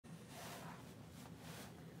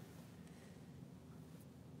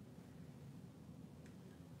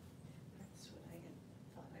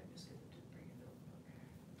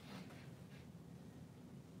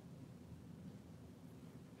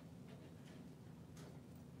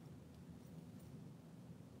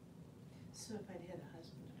So if I'd had a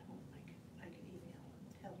husband at home, I could email him,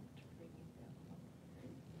 tell him to bring me that one.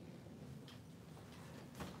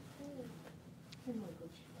 And we'll go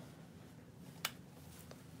check.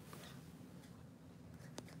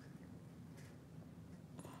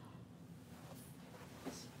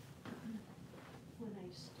 When I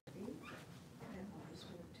studied, I always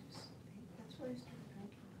went to sleep. That's why I started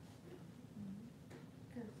drinking.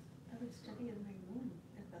 Because I would study in my room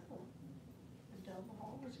at Bethel. And down the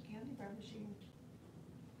hall was a candy bar machine.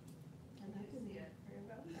 And I didn't eat very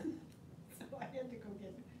well. So I had to go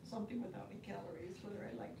get something without any calories, whether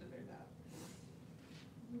I liked it or not.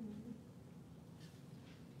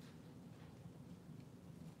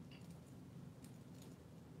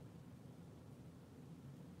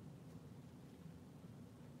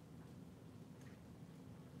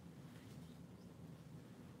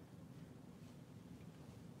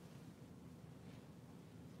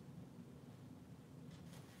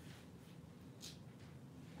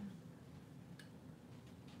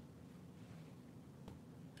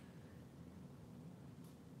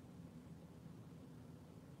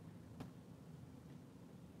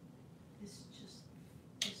 It's just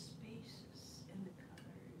the spaces and the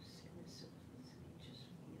colors and the simplicity just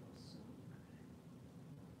feels so good.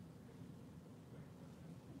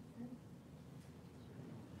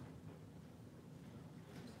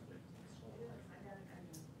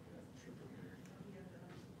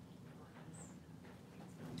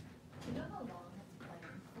 Do you know how long it's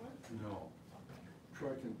planned for? No.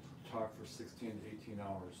 Troy can talk for 16 to 18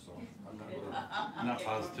 hours, so I'm not really, I'm not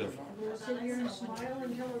positive. I'm gonna sit here and smile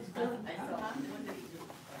until it's done.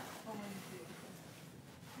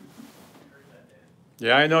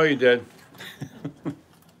 Yeah, I know you did. Do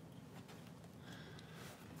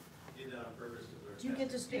you get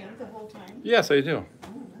to stand the whole time? Yes, I do.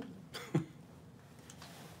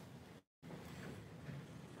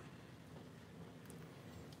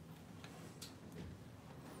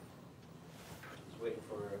 Waiting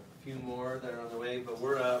for a few more that are on the way, but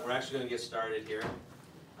we're actually going to get started here.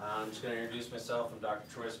 I'm just going to introduce myself. I'm Dr.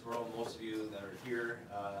 Troy Sparrow. Most of you that are here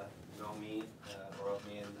know me or of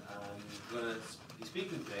me, and I'm going to be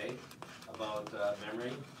speaking today about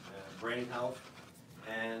memory, brain health,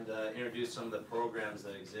 and introduce some of the programs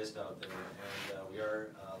that exist out there. And we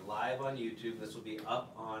are live on YouTube. This will be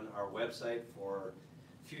up on our website for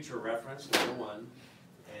future reference, number one.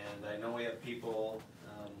 And I know we have people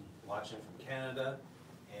watching from Canada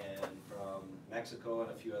and from Mexico and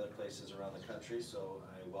a few other places around the country, so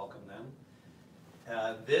I welcome them.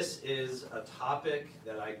 This is a topic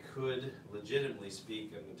that I could legitimately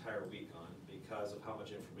speak an entire week on because of how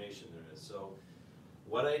much information there is. So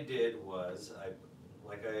what I did was,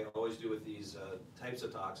 like I always do with these types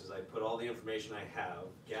of talks, is I put all the information I have,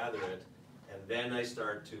 gather it, and then I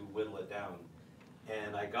start to whittle it down.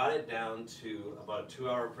 And I got it down to about a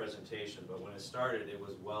 2-hour presentation, but when it started, it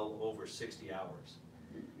was well over 60 hours.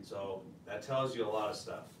 So that tells you a lot of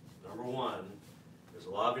stuff. Number one, there's a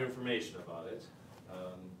lot of information about it.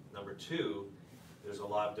 Number two, there's a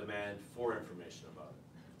lot of demand for information about it.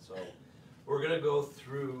 So we're going to go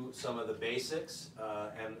through some of the basics,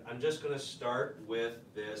 and I'm just going to start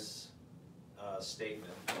with this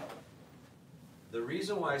statement. The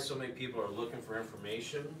reason why so many people are looking for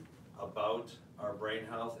information about our brain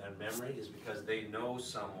health and memory is because they know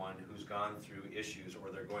someone who's gone through issues or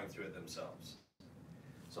they're going through it themselves.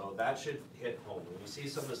 So that should hit home. When you see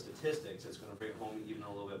some of the statistics, it's going to bring home even a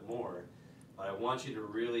little bit more. But I want you to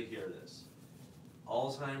really hear this.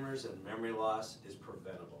 Alzheimer's and memory loss is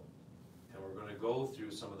preventable. And we're going to go through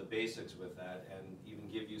some of the basics with that and even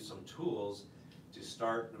give you some tools to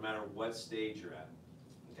start no matter what stage you're at.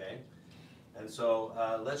 Okay? And so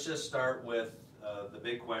let's just start with the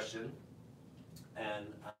big question.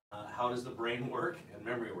 And how does the brain work and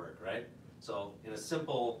memory work, right? So in a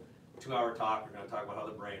simple 2-hour talk, we're going to talk about how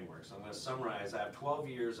the brain works. So I'm going to summarize. I have 12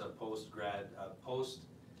 years of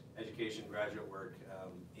post-education graduate work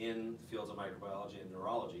in fields of microbiology and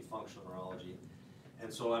neurology, functional neurology.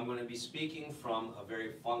 And so I'm going to be speaking from a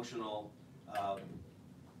very functional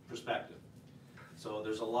perspective. So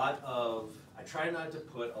there's a lot of, I try not to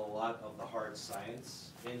put a lot of the hard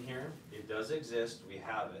science in here. It does exist, we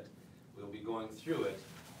have it. We'll be going through it.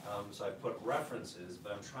 So I put references,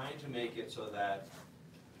 but I'm trying to make it so that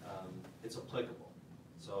it's applicable.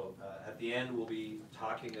 So at the end, we'll be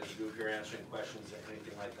talking as a group here, answering questions,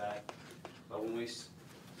 anything like that. But when we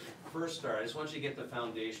first start, I just want you to get the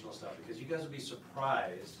foundational stuff, because you guys will be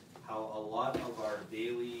surprised how a lot of our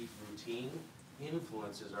daily routine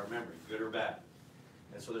influences our memory, good or bad.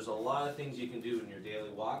 And so there's a lot of things you can do in your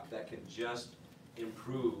daily walk that can just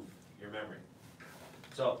improve your memory.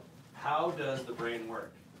 So how does the brain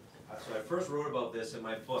work? So I first wrote about this in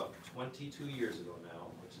my book 22 years ago now,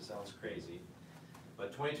 which sounds crazy.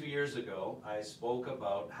 But 22 years ago, I spoke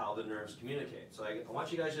about how the nerves communicate. So I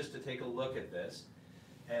want you guys just to take a look at this.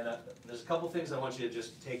 And there's a couple things I want you to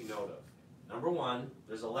just take note of. Number one,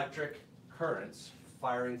 there's electric currents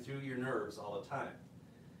firing through your nerves all the time.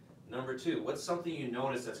 Number two, what's something you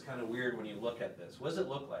notice that's kind of weird when you look at this? What does it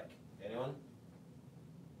look like? Anyone?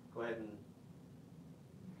 Go ahead and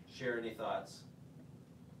share any thoughts.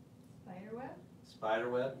 Spiderweb?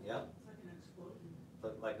 Spiderweb, yep. Like an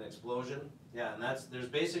explosion. Like an explosion. Yeah, and there's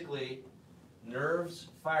basically nerves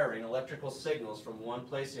firing electrical signals from one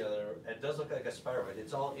place to the other. It does look like a spiderweb.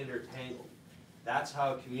 It's all intertangled. That's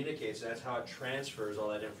how it communicates. That's how it transfers all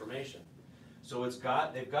that information. So they've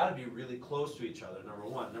got to be really close to each other, number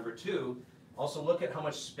one. Number two, also look at how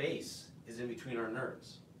much space is in between our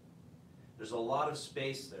nerves. There's a lot of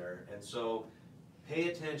space there, and so pay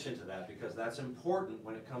attention to that because that's important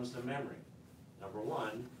when it comes to memory. Number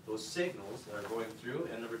one, those signals that are going through,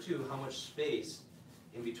 and number two, how much space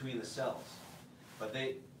in between the cells. But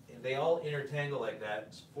they all intertangle like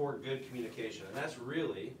that for good communication, and that's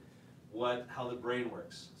really how the brain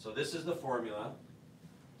works. So this is the formula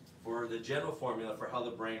for the general formula for how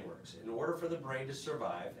the brain works. In order for the brain to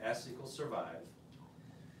survive, S equals survive,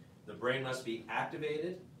 the brain must be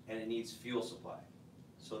activated and it needs fuel supply.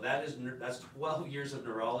 So that's 12 years of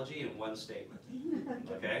neurology in one statement,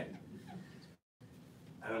 okay?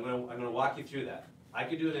 And I'm gonna walk you through that. I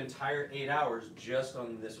could do an entire 8 hours just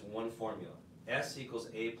on this one formula. S equals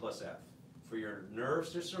A plus F. For your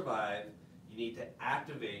nerves to survive, you need to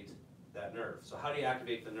activate that nerve. So how do you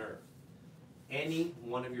activate the nerve? Any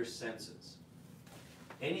one of your senses.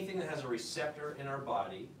 Anything that has a receptor in our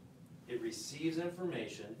body, it receives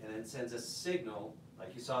information and then sends a signal,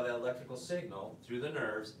 like you saw that electrical signal through the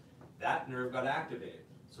nerves, that nerve got activated.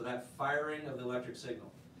 So that firing of the electric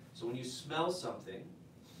signal. So when you smell something,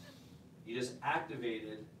 you just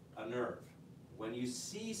activated a nerve. When you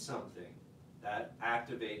see something, that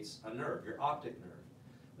activates a nerve, your optic nerve.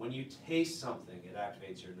 When you taste something, it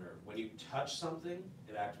activates your nerve. When you touch something,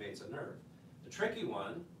 it activates a nerve. The tricky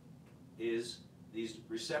one is these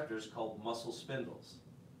receptors called muscle spindles.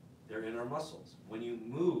 They're in our muscles. When you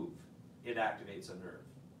move, it activates a nerve.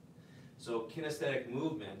 So kinesthetic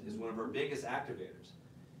movement is one of our biggest activators.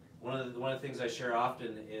 One of the things I share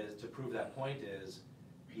often is, to prove that point is,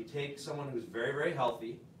 you take someone who's very, very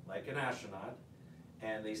healthy, like an astronaut,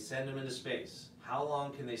 and they send them into space. How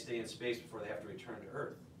long can they stay in space before they have to return to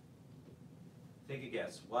Earth? Take a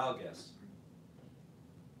guess, wild guess.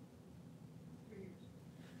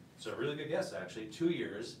 It's a really good guess, actually. 2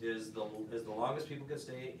 years is the longest people can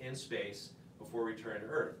stay in space before return to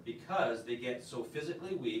Earth, because they get so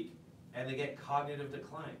physically weak and they get cognitive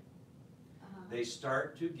decline. They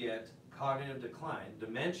start to get cognitive decline,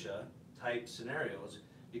 dementia type scenarios,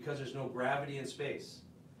 because there's no gravity in space.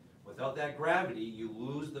 Without that gravity, you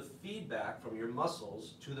lose the feedback from your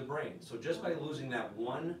muscles to the brain. So just by losing that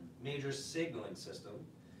one major signaling system,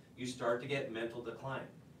 you start to get mental decline.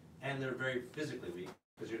 And they're very physically weak,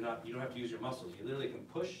 because you don't have to use your muscles. You literally can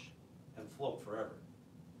push and float forever,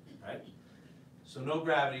 right? So no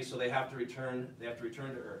gravity, so they have to return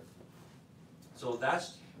to Earth. So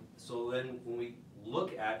then when we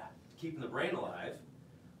look at keeping the brain alive,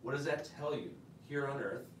 what does that tell you? Here on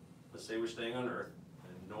Earth, let's say we're staying on Earth,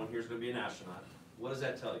 and no one here is going to be an astronaut. What does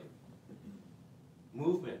that tell you?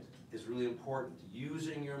 Movement is really important.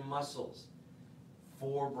 Using your muscles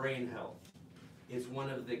for brain health is one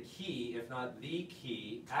of the key, if not the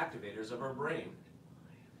key, activators of our brain.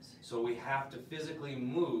 So we have to physically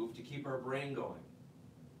move to keep our brain going.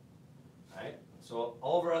 Right? So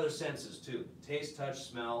all of our other senses too, taste, touch,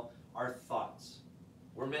 smell, our thoughts.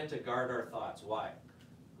 We're meant to guard our thoughts. Why?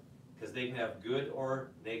 Because they can have good or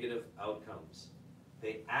negative outcomes.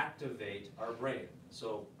 They activate our brain.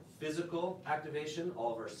 So physical activation,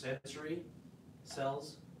 all of our sensory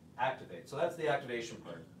cells activate. So that's the activation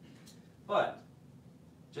part. But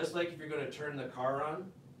just like if you're going to turn the car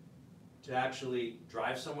on to actually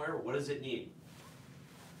drive somewhere, what does it need?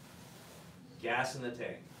 Gas in the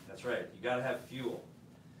tank. That's right. You got to have fuel.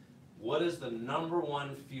 What is the number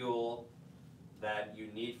one fuel that you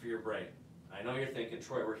need for your brain? I know you're thinking,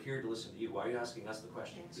 Troy, we're here to listen to you. Why are you asking us the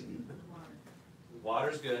questions?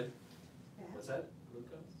 Water's good. What's that?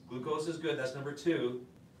 Glucose. Glucose is good. That's number two.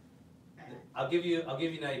 I'll give you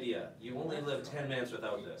an idea. You only live 10 minutes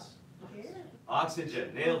without this.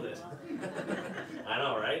 Oxygen. Nailed it. I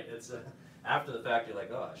know, right? It's after the fact, you're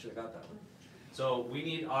like, oh, I should have got that one. So we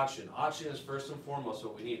need oxygen. Oxygen is first and foremost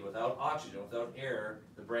what we need. Without oxygen, without air,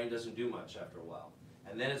 the brain doesn't do much after a while.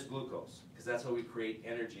 and then it's glucose, because that's how we create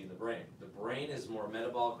energy in the brain. The brain is more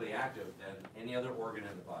metabolically active than any other organ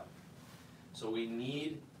in the body. So we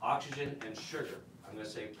need oxygen and sugar. I'm going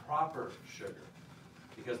to say proper sugar.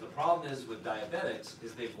 Because the problem is with diabetics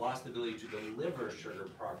is they've lost the ability to deliver sugar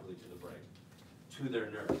properly to the brain, to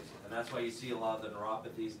their nerves. And that's why you see a lot of the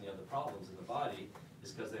neuropathies and the other problems in the body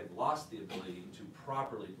is because they've lost the ability to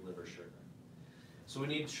properly deliver sugar. So we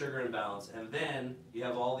need sugar and balance. And then you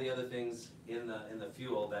have all the other things in the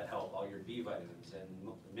fuel that help, all your B vitamins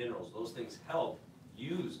and minerals. Those things help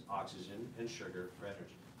use oxygen and sugar for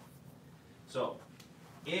energy. So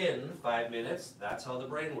in 5 minutes, that's how the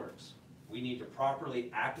brain works. We need to properly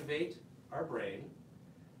activate our brain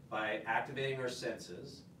by activating our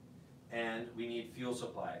senses, and we need fuel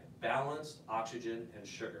supply, balanced oxygen and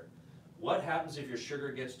sugar. What happens if your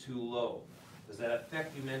sugar gets too low? Does that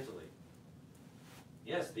affect you mentally?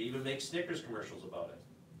 Yes, they even make Snickers commercials about it.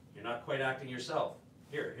 You're not quite acting yourself.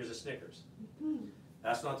 Here's a Snickers.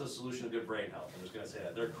 That's not the solution to good brain health. I'm just going to say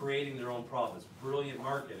that. They're creating their own problems. Brilliant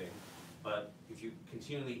marketing, but if you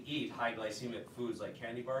continually eat high glycemic foods like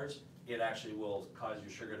candy bars, it actually will cause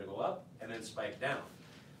your sugar to go up and then spike down.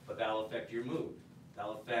 But that'll affect your mood.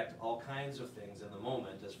 That'll affect all kinds of things in the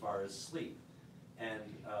moment as far as sleep. And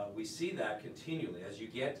we see that continually. As you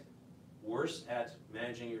get worse at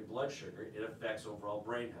managing your blood sugar, it affects overall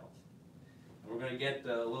brain health. And we're going to get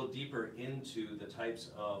a little deeper into the types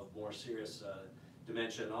of more serious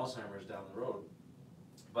dementia and Alzheimer's down the road.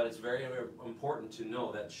 But it's very, very important to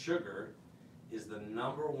know that sugar is the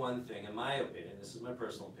number one thing, in my opinion, this is my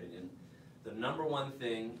personal opinion, the number one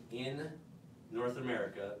thing in North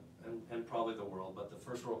America, and probably the world, but the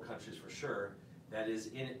first world countries for sure, that is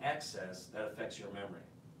in excess that affects your memory.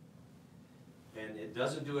 And it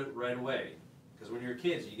doesn't do it right away. Because when you're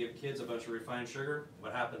kids, you give kids a bunch of refined sugar,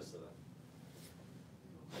 what happens to them?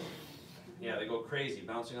 Yeah, they go crazy,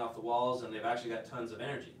 bouncing off the walls, and they've actually got tons of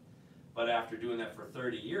energy. But after doing that for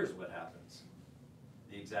 30 years, what happens?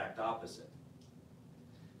 The exact opposite.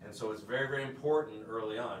 And so it's very, very important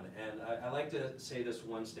early on. And I like to say this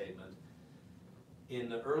one statement. In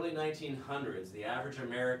the early 1900s, the average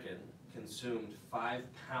American consumed 5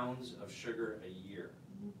 pounds of sugar a year.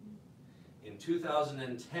 In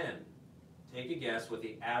 2010, take a guess what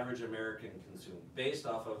the average American consumed, based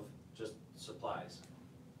off of just supplies.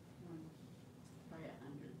 Probably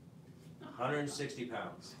 100. 160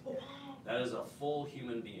 pounds. That is a full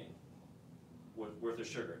human being worth of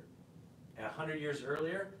sugar. And 100 years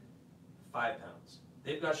earlier, 5 pounds.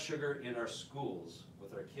 They've got sugar in our schools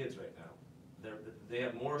with our kids right now. They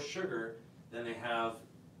have more sugar than they have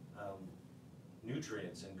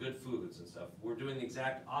nutrients and good foods and stuff. We're doing the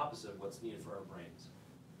exact opposite of what's needed for our brains.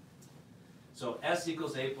 So S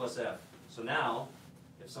equals A plus F. So now,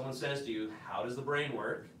 if someone says to you, how does the brain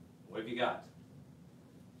work? What have you got?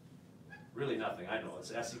 Really nothing, I know,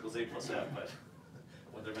 it's S equals A plus F, but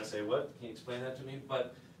when they're going to say, what? Can you explain that to me?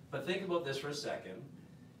 But think about this for a second.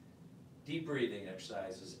 Deep breathing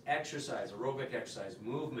exercises, aerobic exercise,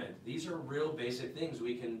 movement, these are real basic things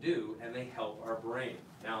we can do and they help our brain.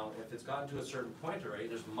 Now, if it's gotten to a certain point already,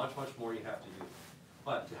 there's much, much more you have to do.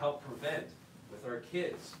 But to help prevent with our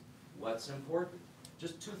kids, what's important?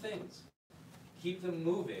 Just 2 things. Keep them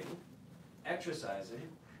moving, exercising,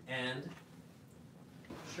 and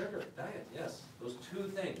sugar, diet, yes. Those 2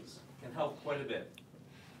 things can help quite a bit.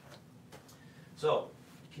 So,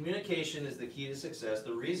 communication is the key to success.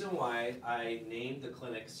 The reason why I named the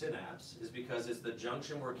clinic Synapse is because it's the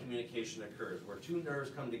junction where communication occurs. Where 2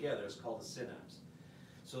 nerves come together is called a synapse.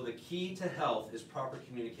 So the key to health is proper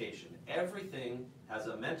communication. Everything has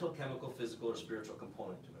a mental, chemical, physical, or spiritual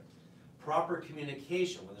component to it. Proper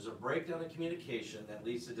communication, when there's a breakdown in communication, that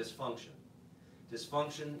leads to dysfunction.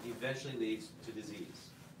 Dysfunction eventually leads to disease.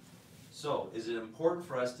 So, is it important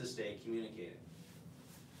for us to stay communicating?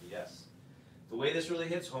 Yes. The way this really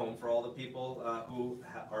hits home for all the people who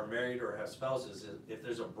are married or have spouses is if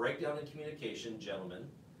there's a breakdown in communication, gentlemen,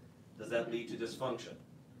 does that lead to dysfunction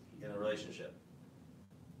in a relationship?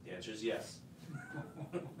 The answer is yes.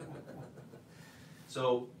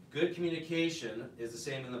 So good communication is the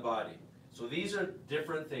same in the body. So these are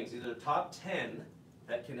different things. These are the top 10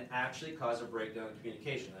 that can actually cause a breakdown in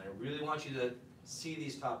communication. And I really want you to see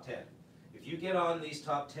these top 10. If you get on these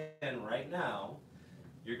top 10 right now,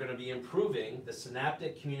 you're going to be improving the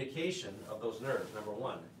synaptic communication of those nerves, number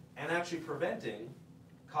 1, and actually preventing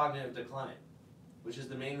cognitive decline, which is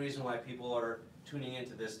the main reason why people are tuning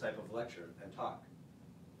into this type of lecture and talk.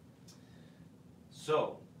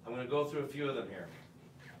 So, I'm going to go through a few of them here.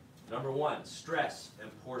 Number 1, stress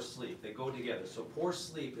and poor sleep. They go together. So poor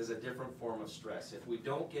sleep is a different form of stress. If we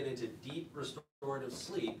don't get into deep restorative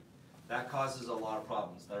sleep, That causes a lot of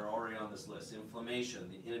problems that are already on this list.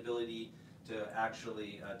 Inflammation, the inability to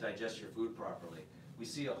actually digest your food properly. We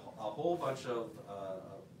see a whole bunch of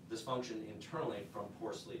dysfunction internally from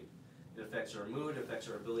poor sleep. It affects our mood, it affects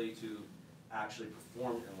our ability to actually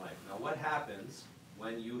perform in life. Now what happens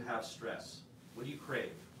when you have stress? What do you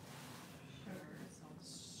crave?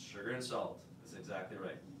 Sugar and salt. That's exactly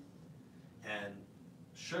right. And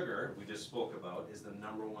sugar, we just spoke about, is the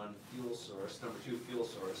number 1 fuel source, number 2 fuel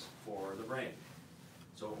source for the brain.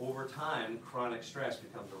 So over time, chronic stress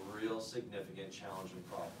becomes a real significant challenge and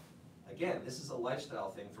problem. Again, this is a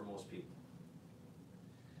lifestyle thing for most people.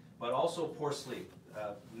 But also poor sleep.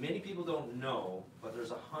 Many people don't know, but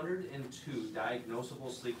there's 102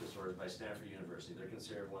 diagnosable sleep disorders by Stanford University. They're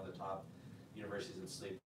considered one of the top universities in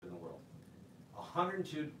sleep in the world.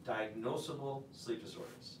 102 diagnosable sleep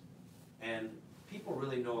disorders. And people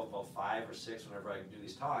really know about 5 or 6. Whenever I do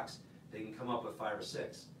these talks, they can come up with 5 or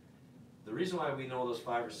 6. The reason why we know those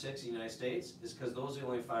 5 or 6 in the United States is because those are the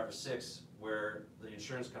only 5 or 6 where the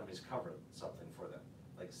insurance companies cover something for them,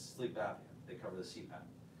 like sleep apnea. They cover the CPAP.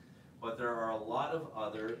 But there are a lot of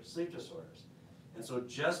other sleep disorders. And so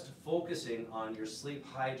just focusing on your sleep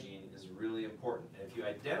hygiene is really important. And if you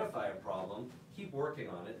identify a problem, keep working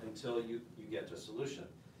on it until you get to a solution.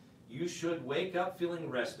 You should wake up feeling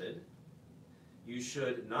rested. You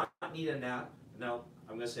should not need a nap. Now,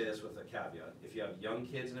 I'm going to say this with a caveat. If you have young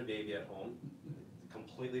kids and a baby at home,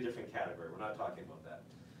 completely different category. We're not talking about that.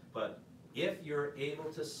 But if you're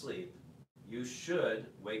able to sleep, you should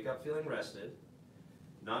wake up feeling rested,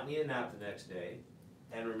 not need a nap the next day,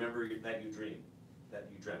 and remember that you dreamed, that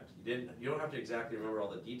you dreamt. You don't have to exactly remember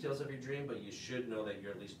all the details of your dream, but you should know that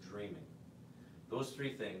you're at least dreaming. Those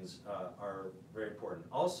 3 things are very important.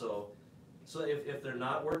 Also, so if they're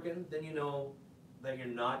not working, then you know that you're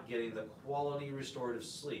not getting the quality restorative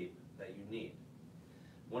sleep that you need.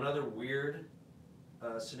 One other weird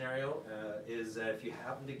scenario is that if you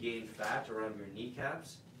happen to gain fat around your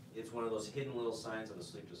kneecaps, it's one of those hidden little signs of a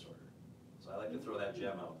sleep disorder. So I like to throw that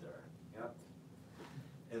gem out there. Yep.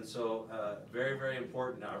 And so very, very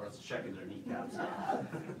important now, everyone's checking their kneecaps.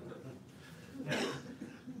 Yeah.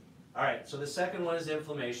 All right, so the second one is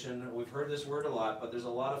inflammation. We've heard this word a lot, but there's a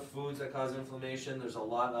lot of foods that cause inflammation. There's a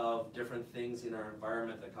lot of different things in our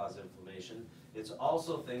environment that cause inflammation. It's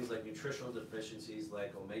also things like nutritional deficiencies,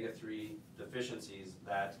 like omega-3 deficiencies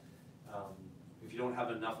that if you don't have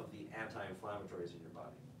enough of the anti-inflammatories in your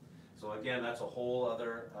body. So again, that's a whole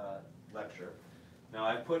other lecture. Now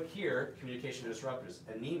I've put here communication disruptors,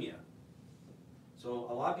 anemia. So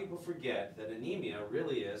a lot of people forget that anemia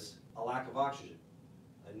really is a lack of oxygen.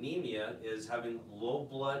 Anemia is having low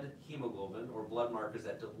blood hemoglobin or blood markers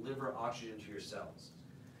that deliver oxygen to your cells.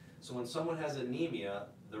 So when someone has anemia,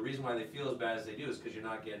 the reason why they feel as bad as they do is because you're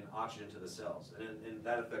not getting oxygen to the cells. And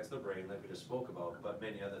that affects the brain, like we just spoke about, but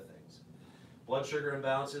many other things. Blood sugar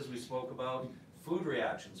imbalances we spoke about, food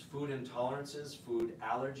reactions, food intolerances, food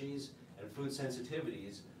allergies, and food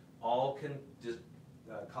sensitivities all can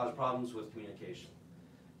cause problems with communication.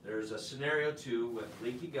 There's a scenario too with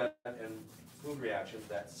leaky gut and food reactions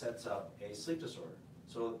that sets up a sleep disorder.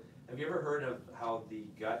 So have you ever heard of how the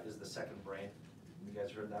gut is the second brain? You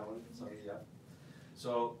guys heard that one? Some of you, yeah.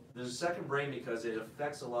 So there's a second brain because it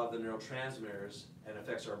affects a lot of the neurotransmitters and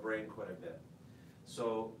affects our brain quite a bit.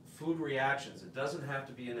 So food reactions, it doesn't have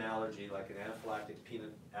to be an allergy like an anaphylactic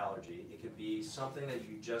peanut allergy. It could be something that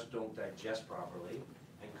you just don't digest properly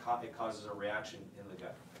and it causes a reaction in the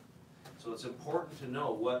gut. So it's important to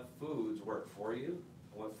know what foods work for you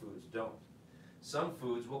and what foods don't. Some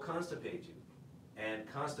foods will constipate you.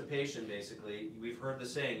 And constipation, basically, we've heard the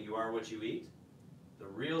saying, you are what you eat. The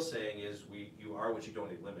real saying is, you are what you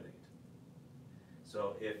don't eliminate.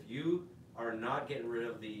 So if you are not getting rid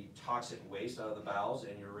of the toxic waste out of the bowels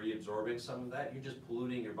and you're reabsorbing some of that, you're just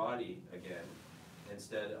polluting your body again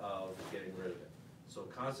instead of getting rid of it. So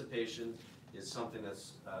constipation is something that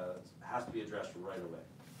has to be addressed right away.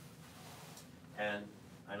 And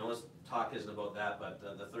I know this talk isn't about that, but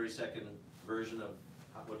the 30-second version of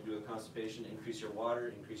what to do with constipation: increase your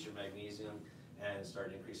water, increase your magnesium, and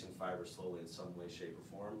start increasing fiber slowly in some way, shape,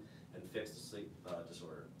 or form, and fix the sleep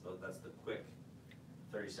disorder. So that's the quick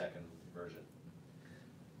 30-second version.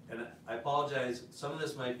 And I apologize, some of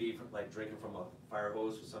this might be like drinking from a fire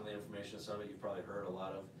hose with some of the information, some of it you've probably heard a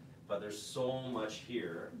lot of, but there's so much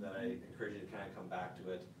here that I encourage you to kind of come back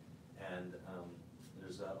to it, and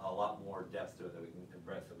there's a lot more depth to it that we can, and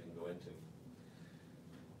breadth that we can go into.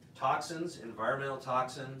 Toxins, environmental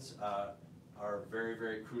toxins, are very,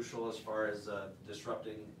 very crucial as far as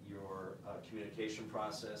disrupting your communication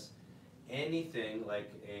process. Anything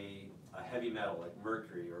like a heavy metal, like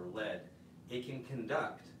mercury or lead, it can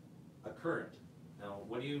conduct, a current. Now,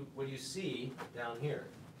 what do you see down here?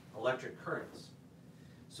 Electric currents.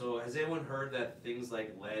 So has anyone heard that things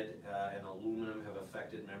like lead and aluminum have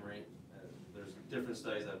affected memory? There's different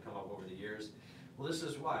studies that have come up over the years. Well, this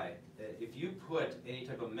is why. If you put any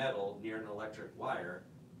type of metal near an electric wire,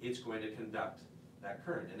 it's going to conduct that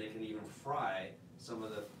current, and it can even fry some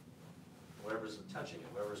of the whatever's touching it,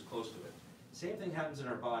 whatever's close to it. Same thing happens in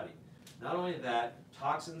our body. Not only that,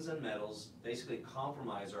 toxins and metals basically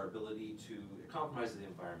compromise our ability to, it compromises the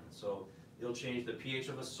environment. So it'll change the pH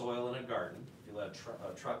of a soil in a garden. If you let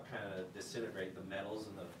a truck kind of disintegrate, the metals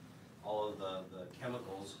and all of the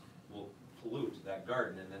chemicals will pollute that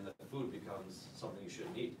garden, and then the food becomes something you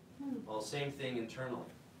shouldn't eat. Well, same thing internally.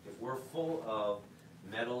 If we're full of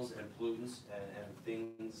metals and pollutants and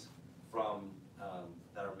things from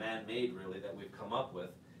that are man-made, really, that we've come up with,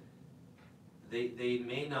 they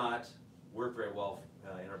may not work very well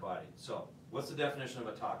in our body. So, what's the definition of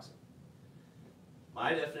a toxin?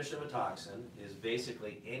 My definition of a toxin is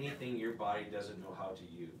basically anything your body doesn't know how to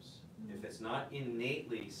use. If it's not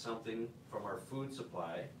innately something from our food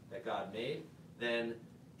supply that God made, then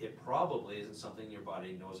it probably isn't something your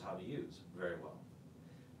body knows how to use very well.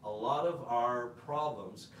 A lot of our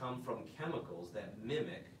problems come from chemicals that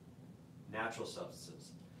mimic natural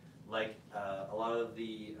substances. Like a lot of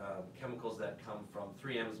the chemicals that come from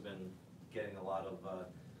 3M's been getting a lot of,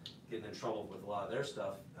 getting in trouble with a lot of their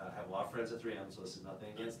stuff. I have a lot of friends at 3M, so this is nothing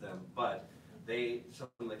against them, but some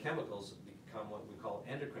of the chemicals become what we call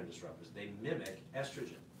endocrine disruptors. They mimic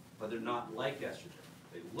estrogen, but they're not like estrogen.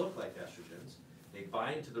 They look like estrogens. They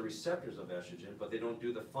bind to the receptors of estrogen, but they don't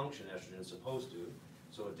do the function estrogen is supposed to,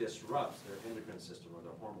 so it disrupts their endocrine system or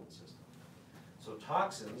their hormone system. So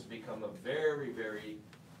toxins become a very, very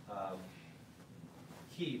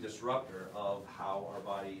key disruptor of how our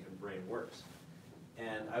body and brain works.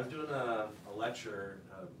 And I was doing a lecture,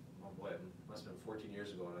 oh boy, it must have been 14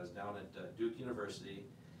 years ago, and I was down at Duke University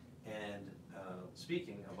and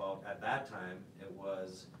speaking about, at that time, it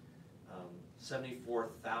was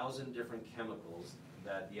 74,000 different chemicals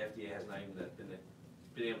that the FDA has not even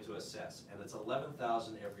been able to assess. And it's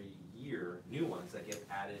 11,000 every year, new ones that get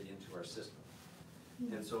added into our system.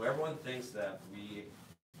 And so everyone thinks that we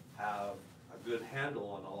have a good handle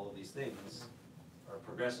on all of these things are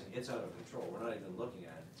progressing. It's out of control. We're not even looking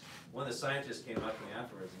at it. One of the scientists came up to me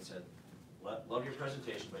afterwards and said, love your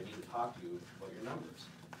presentation, but I need to talk to you about your numbers.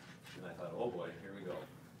 And I thought, oh boy, here we go.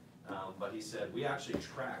 But he said, we actually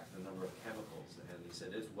tracked the number of chemicals, and he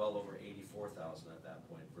said it's well over 84,000 at that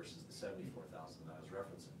point versus the 74,000 that I was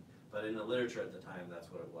referencing. But in the literature at the time, that's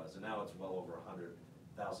what it was. And now it's well over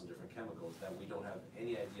 100,000 different chemicals that we don't have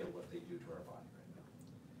any idea what they do to our body right now.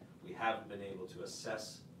 We haven't been able to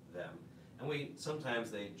assess them. And sometimes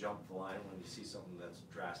they jump the line when you see something that's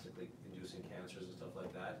drastically inducing cancers and stuff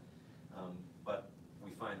like that. But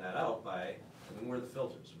we find that out by, we're the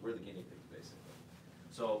filters, we're the guinea pigs basically.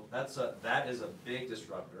 So that is a big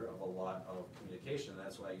disruptor of a lot of communication.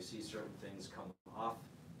 That's why you see certain things come off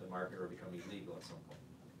the market or become illegal at some point.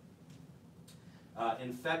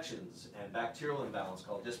 Infections and bacterial imbalance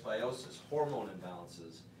called dysbiosis, hormone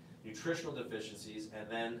imbalances, nutritional deficiencies, and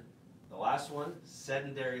then the last one,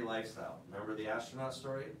 sedentary lifestyle. Remember the astronaut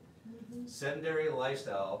story? Sedentary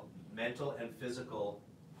lifestyle, mental and physical.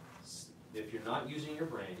 If you're not using your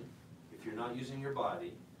brain, if you're not using your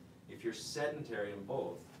body, if you're sedentary in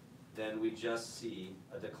both, then we just see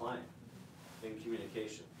a decline in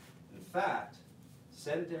communication. In fact,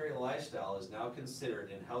 sedentary lifestyle is now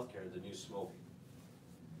considered in healthcare the new smoking.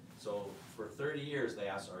 So for 30 years they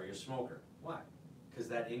asked, are you a smoker? Why? Because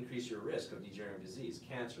that increased your risk of degenerative disease,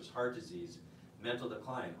 cancers, heart disease, mental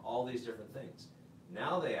decline, all these different things.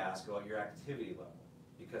 Now they ask about your activity level,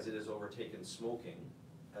 because it has overtaken smoking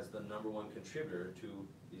as the #1 contributor to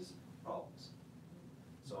these problems.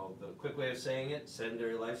 So the quick way of saying it,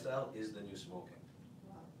 sedentary lifestyle is the new smoking.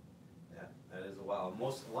 Wow. Yeah, that is a wow.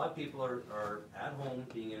 A lot of people are at home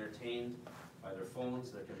being entertained by their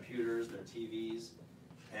phones, their computers, their TVs,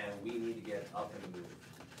 and we need to get up and move.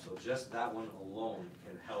 So just that one alone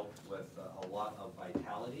can help with a lot of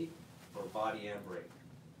vitality for body and brain.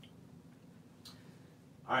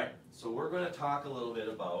 All right, so we're going to talk a little bit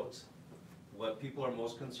about what people are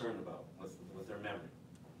most concerned about with their memory.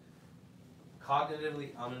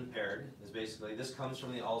 Cognitively unimpaired is basically, this comes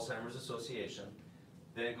from the Alzheimer's Association,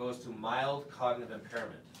 then it goes to mild cognitive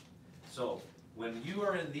impairment. So when you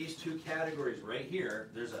are in these two categories right here,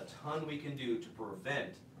 there's a ton we can do to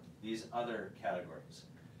prevent these other categories.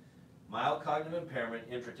 Mild cognitive impairment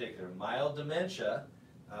in particular. Mild dementia,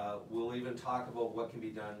 we'll even talk about what can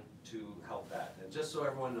be done to help that. And just so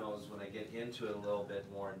everyone knows, when I get into it a little bit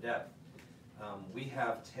more in depth, we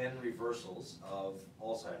have 10 reversals of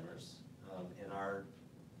Alzheimer's in our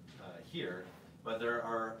here, but there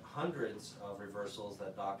are hundreds of reversals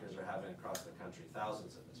that doctors are having across the country,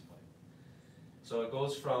 thousands at this point. So it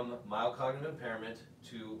goes from mild cognitive impairment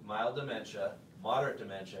to mild dementia, moderate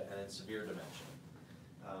dementia, and then severe dementia.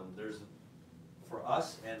 There's, for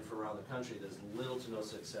us and for around the country, there's little to no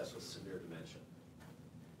success with severe dementia.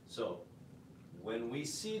 So when we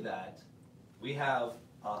see that, we have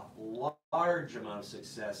a large amount of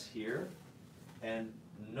success here and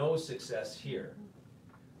no success here.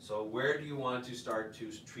 So where do you want to start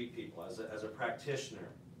to treat people as a practitioner?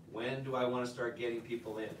 When do I want to start getting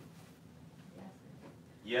people in?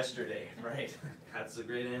 Yesterday, right? That's a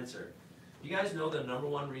great answer. You guys know the number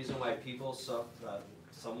one reason why people,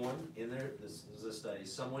 someone in their, this is a study,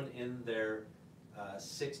 someone in their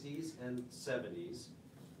 60s and 70s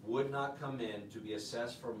would not come in to be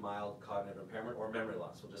assessed for mild cognitive impairment or memory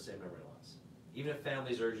loss. We'll just say memory loss. Even if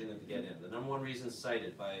families are urging them to get in. The number one reason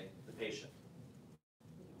cited by the patient.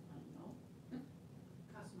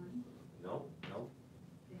 Cost money. No, no.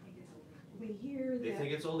 They think it's old. We hear They think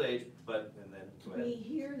that, it's old age, but, and then, go we ahead.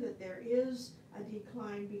 hear that there is a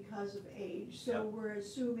decline because of age, so Yep. we're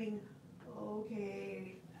assuming,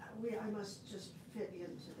 okay, I must just fit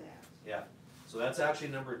into that. Yeah, so that's actually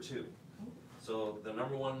number 2. So the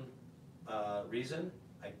number one reason,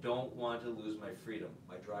 I don't want to lose my freedom,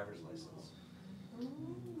 my driver's license.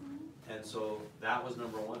 And so that was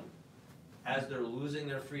number 1. As they're losing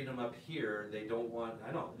their freedom up here, they don't want,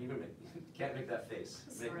 I know, you can't make that face,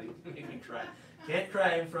 make me cry. Can't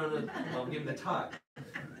cry in front of, well, give them the talk.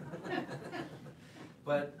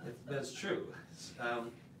 But that's true.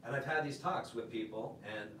 And I've had these talks with people,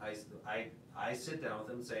 and I sit down with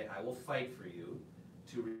them and say, I will fight for you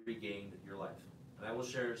to regain your life. And I will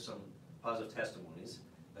share some positive testimonies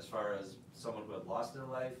as far as someone who had lost their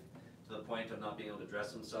life to the point of not being able to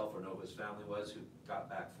dress himself or know who his family was, who got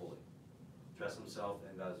back fully. Dressed himself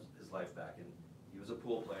and got his life back. And he was a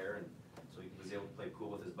pool player, and so he was able to play pool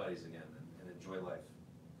with his buddies again and enjoy life.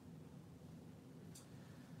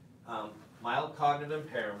 Mild cognitive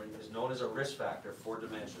impairment is known as a risk factor for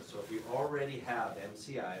dementia. So if you already have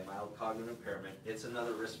MCI, mild cognitive impairment, it's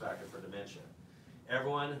another risk factor for dementia.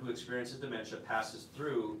 Everyone who experiences dementia passes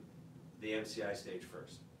through the MCI stage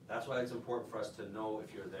first. That's why it's important for us to know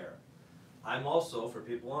if you're there. I'm also, for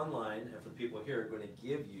people online and for people here, going to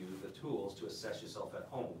give you the tools to assess yourself at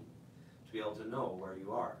home to be able to know where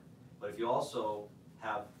you are. But if you also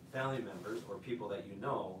have family members or people that you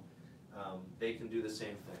know, they can do the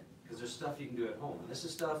same thing. Because there's stuff you can do at home. And this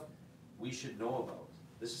is stuff we should know about.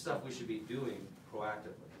 This is stuff we should be doing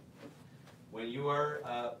proactively. When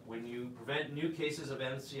you prevent new cases of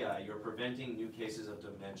MCI, you're preventing new cases of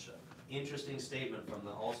dementia. Interesting statement from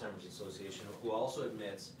the Alzheimer's Association, who also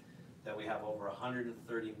admits that we have over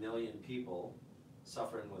 130 million people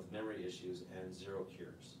suffering with memory issues and 0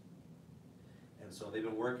 cures. And so they've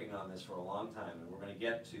been working on this for a long time, and we're going to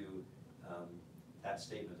get to that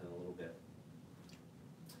statement in a little bit.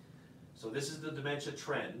 So this is the dementia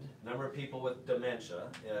trend, number of people with dementia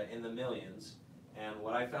in the millions. And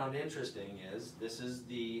what I found interesting is this is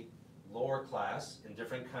the lower class in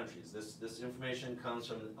different countries. This information comes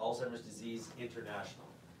from Alzheimer's Disease International.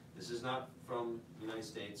 This is not from the United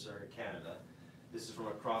States or Canada. This is from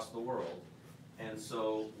across the world. And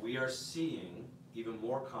so we are seeing even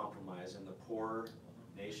more compromise in the poorer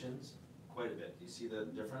nations, quite a bit. Do you see the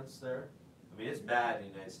difference there? I mean, it's bad in the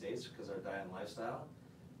United States because of our diet and lifestyle,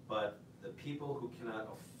 but the people who cannot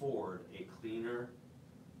afford a cleaner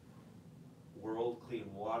world, clean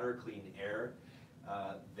water, clean air,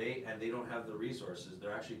 they don't have the resources,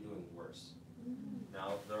 they're actually doing worse.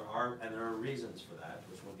 Now, there are reasons for that,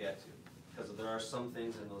 which we'll get to, because there are some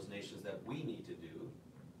things in those nations that we need to do,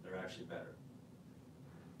 they're actually better.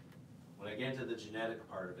 When I get into the genetic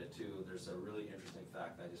part of it too, there's a really interesting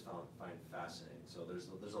fact that I just find fascinating. So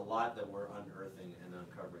there's a lot that we're unearthing and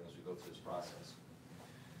uncovering as we go through this process.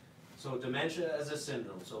 So dementia as a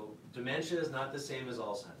syndrome. So dementia is not the same as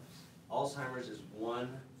Alzheimer's. Alzheimer's is one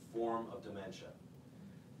form of dementia.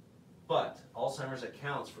 But Alzheimer's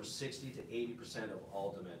accounts for 60 to 80% of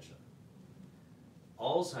all dementia.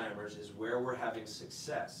 Alzheimer's is where we're having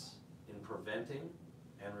success in preventing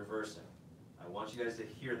and reversing. I want you guys to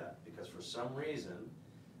hear that, because for some reason,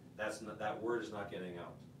 that word is not getting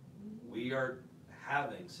out. We are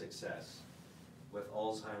having success with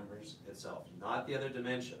Alzheimer's itself, not the other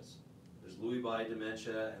dementias. There's Lewy body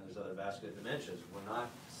dementia and there's other vascular dementias. We're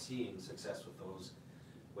not seeing success with those,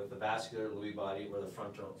 with the vascular, Lewy body, or the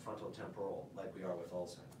frontal temporal, like we are with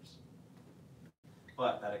Alzheimer's.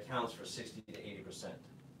 But that accounts for 60 to 80%.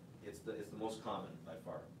 It's the most common by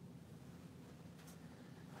far.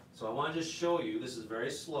 So I want to just show you, this is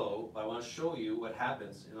very slow, but I want to show you what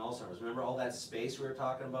happens in Alzheimer's. Remember all that space we were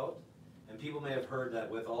talking about? And people may have heard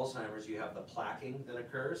that with Alzheimer's you have the plaquing that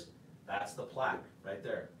occurs. That's the plaque right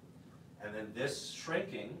there. And then this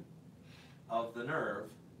shrinking of the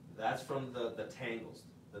nerve, that's from the tangles,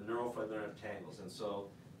 the neurofibrillary tangles. And so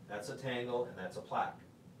that's a tangle and that's a plaque.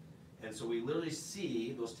 And so we literally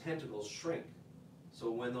see those tentacles shrink.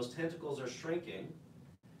 So when those tentacles are shrinking,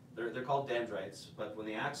 they're called dendrites, but when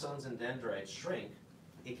the axons and dendrites shrink,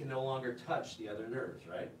 it can no longer touch the other nerves,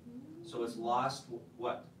 right? So it's lost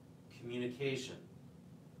what? Communication.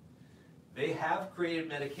 They have created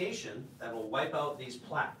medication that will wipe out these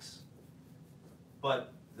plaques,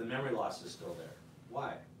 but the memory loss is still there.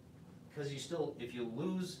 Why? Because you still, if you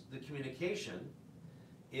lose the communication,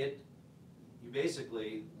 you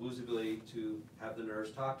basically lose the ability to have the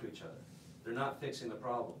nerves talk to each other. They're not fixing the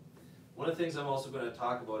problem. One of the things I'm also going to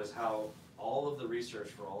talk about is how all of the research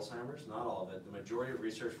for Alzheimer's, not all of it, the majority of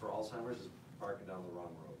research for Alzheimer's is barking down the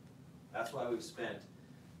wrong road. That's why we've spent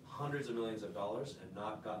hundreds of millions of dollars and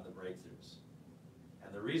not gotten the breakthroughs.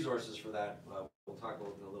 And the resources for that, we'll talk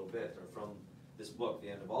about in a little bit, are from this book, The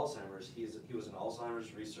End of Alzheimer's. He was an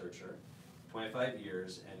Alzheimer's researcher, 25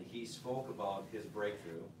 years, and he spoke about his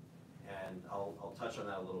breakthrough, and I'll touch on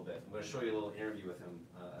that a little bit. I'm going to show you a little interview with him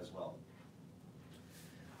as well.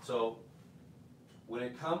 So when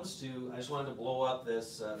it comes to, I just wanted to blow up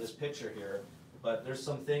this picture here, but there's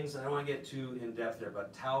some things, I don't want to get too in depth there,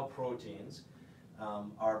 but tau proteins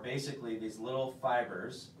are basically these little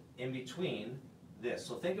fibers in between this.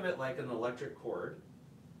 So think of it like an electric cord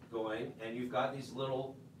going, and you've got these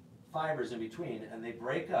little fibers in between, and they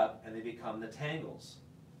break up and they become the tangles.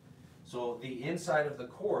 So the inside of the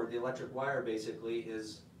cord, the electric wire basically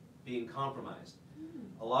is being compromised.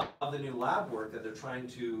 A lot of the new lab work that they're trying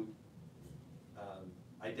to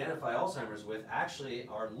identify Alzheimer's with actually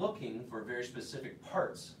are looking for very specific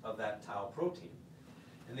parts of that tau protein.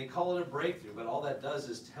 And they call it a breakthrough, but all that does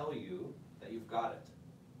is tell you that you've got it.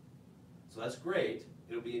 So that's great.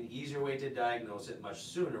 It'll be an easier way to diagnose it much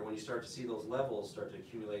sooner when you start to see those levels start to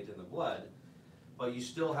accumulate in the blood. But you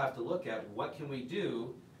still have to look at what can we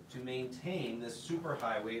do to maintain this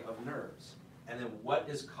superhighway of nerves. And then what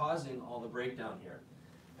is causing all the breakdown here?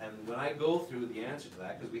 And when I go through the answer to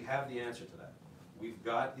that, because we have the answer to that, we've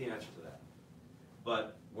got the answer to that,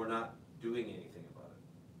 but we're not doing anything about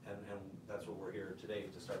it. And that's what we're here today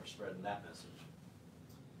to start spreading that message.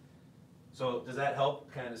 So does that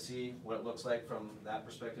help kind of see what it looks like from that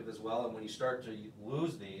perspective as well? And when you start to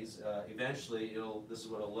lose these, eventually this is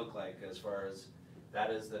what it'll look like as far as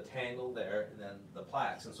that is the tangle there and then the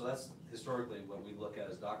plaques. And so that's historically what we look at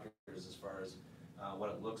as doctors as far as what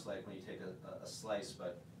it looks like when you take a slice.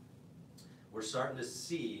 But we're starting to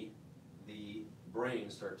see the brain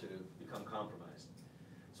start to become compromised.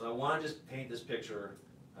 So I want to just paint this picture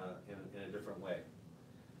in a different way.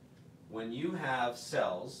 When you have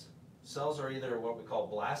cells, cells are either what we call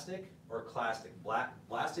blastic or clastic.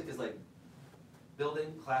 Blastic is like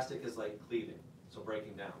building, clastic is like cleaving, so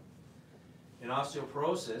breaking down. In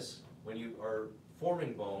osteoporosis, when you are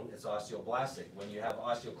forming bone, it's osteoblastic. When you have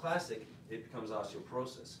osteoclastic, it becomes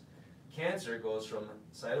osteoporosis. Cancer goes from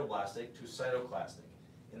cytoblastic to cytoclastic.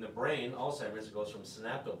 In the brain, Alzheimer's, it goes from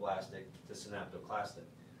synaptoblastic to synaptoclastic.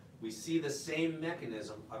 We see the same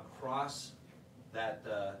mechanism across that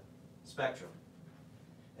spectrum.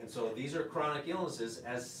 And so these are chronic illnesses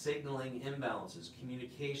as signaling imbalances,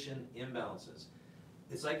 communication imbalances.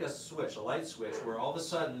 It's like a switch, a light switch, where all of a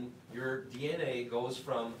sudden your DNA goes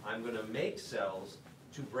from I'm going to make cells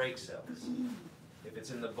to break cells. If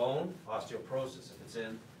it's in the bone, osteoporosis. If it's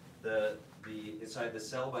in the inside the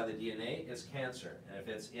cell by the DNA, it's cancer. And if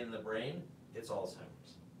it's in the brain, it's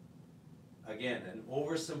Alzheimer's. Again, an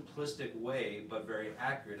oversimplistic way, but very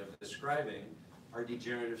accurate, of describing our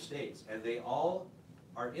degenerative states. And they all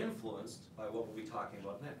are influenced by what we'll be talking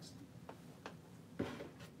about next.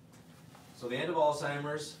 So the End of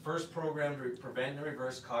Alzheimer's, first program to prevent and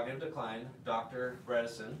reverse cognitive decline. Dr.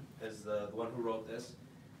 Bredesen is the one who wrote this.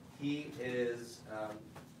 He is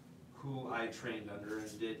who I trained under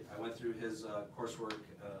and I went through his coursework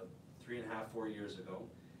 3.5, 4 years ago.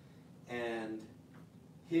 And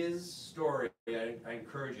his story, I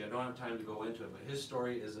encourage you, I don't have time to go into it, but his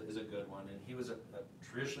story is a good one. And he was a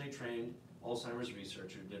traditionally trained Alzheimer's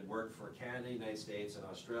researcher, did work for Canada, United States, and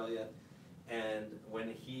Australia. And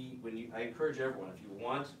I encourage everyone, if you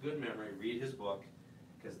want good memory, read his book,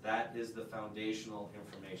 because that is the foundational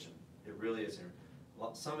information. It really is here.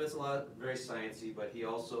 Some of it's very sciencey, but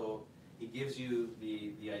he gives you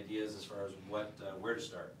the ideas as far as where to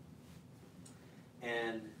start.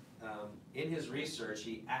 And in his research,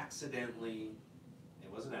 he accidentally,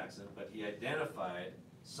 it was an accident, but he identified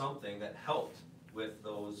something that helped with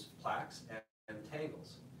those plaques and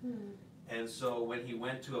tangles. And so when he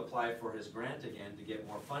went to apply for his grant again to get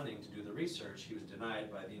more funding to do the research, he was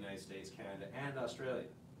denied by the United States, Canada, and Australia.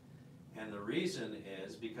 And the reason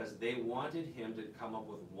is because they wanted him to come up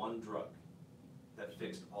with one drug that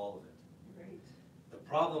fixed all of it. Right. The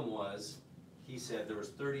problem was, he said there was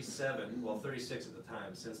 37, well 36 at the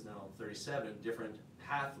time, since now 37 different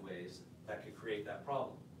pathways that could create that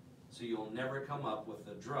problem. So you'll never come up with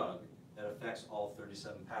a drug that affects all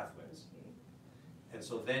 37 pathways. And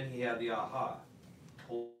so then he had the aha,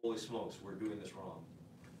 holy smokes, we're doing this wrong.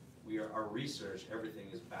 Our research, everything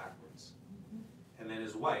is backwards. And then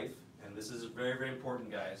his wife, and this is very, very important,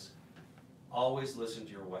 guys, always listen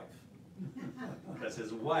to your wife. Because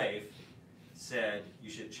his wife said, you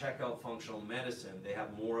should check out functional medicine. They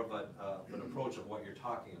have more of an approach of what you're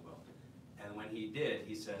talking about. And when he did,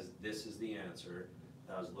 he says, this is the answer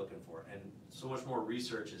that I was looking for. And so much more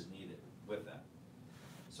research is needed with that.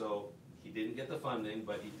 So he didn't get the funding,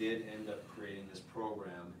 but he did end up creating this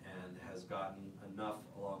program and has gotten enough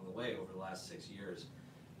along the way over the last 6 years.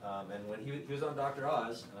 And when he was on Dr.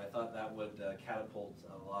 Oz, and I thought that would catapult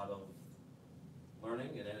a lot of learning,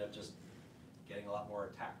 it ended up just getting a lot more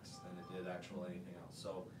attacks than it did actually anything else.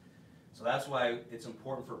 So that's why it's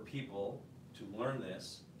important for people to learn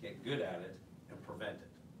this, get good at it, and prevent it.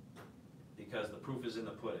 Because the proof is in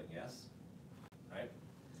the pudding, yes? Right?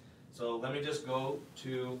 So let me just go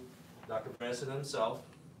to Dr. President himself.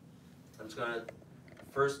 I'm just gonna,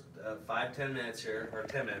 first 5-10 minutes here, or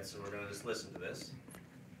 10 minutes, and we're gonna just listen to this.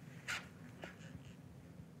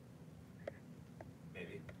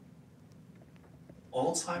 Maybe.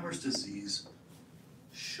 Alzheimer's disease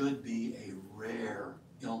should be a rare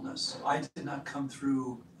illness. I did not come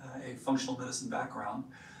through a functional medicine background.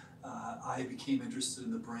 I became interested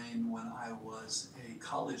in the brain when I was a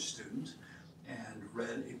college student and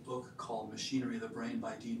read a book called Machinery of the Brain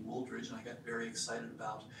by Dean Wooldridge, and I got very excited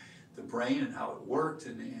about the brain and how it worked,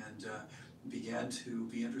 and began to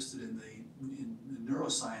be interested in the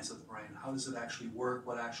neuroscience of the brain. How does it actually work?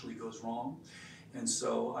 What actually goes wrong? And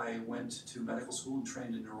so I went to medical school and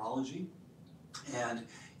trained in neurology. And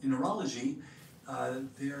in neurology,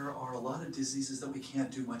 there are a lot of diseases that we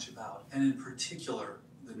can't do much about, and in particular,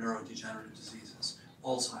 the neurodegenerative diseases.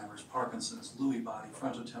 Alzheimer's, Parkinson's, Lewy body,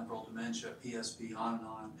 frontotemporal dementia, PSP, on and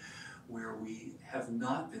on, where we have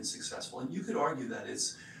not been successful. And you could argue that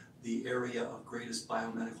it's the area of greatest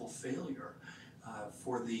biomedical failure.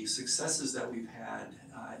 For the successes that we've had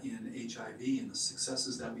in HIV and the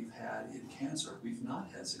successes that we've had in cancer, we've not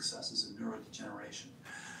had successes in neurodegeneration.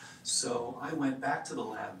 So I went back to the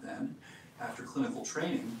lab then, after clinical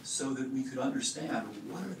training, so that we could understand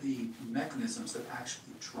what are the mechanisms that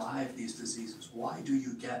actually drive these diseases. Why do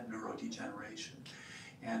you get neurodegeneration?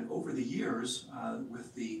 And over the years,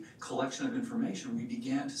 with the collection of information, we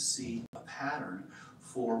began to see a pattern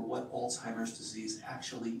for what Alzheimer's disease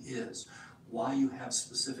actually is, why you have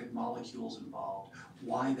specific molecules involved,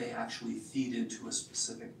 why they actually feed into a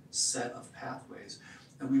specific set of pathways.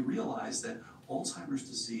 And we realized that Alzheimer's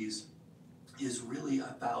disease is really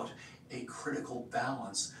about a critical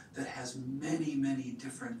balance that has many, many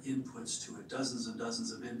different inputs to it, dozens and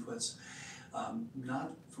dozens of inputs,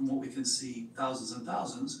 not from what we can see thousands and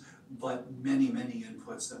thousands, but many, many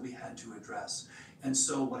inputs that we had to address. And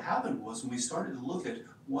so what happened was when we started to look at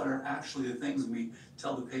what are actually the things, we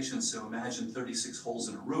tell the patients to imagine 36 holes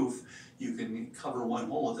in a roof, you can cover one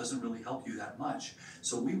hole, it doesn't really help you that much.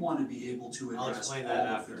 So we want to be able to address all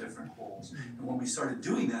of the different holes. And when we started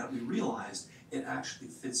doing that, we realized it actually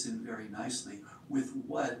fits in very nicely with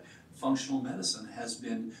what functional medicine has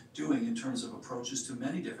been doing in terms of approaches to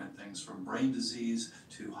many different things, from brain disease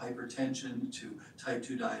to hypertension to type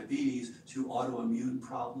 2 diabetes to autoimmune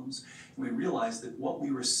problems. And we realized that what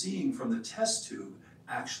we were seeing from the test tube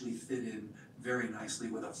actually fit in very nicely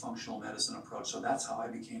with a functional medicine approach. So that's how I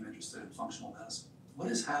became interested in functional medicine. What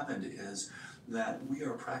has happened is that we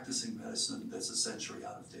are practicing medicine that's a century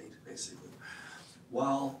out of date, basically.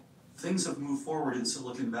 While things have moved forward in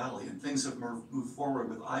Silicon Valley, and things have moved forward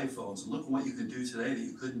with iPhones, and look at what you can do today that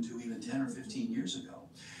you couldn't do even 10 or 15 years ago.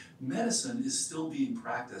 Medicine is still being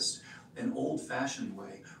practiced an old-fashioned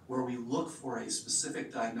way, where we look for a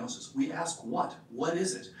specific diagnosis. We ask what? What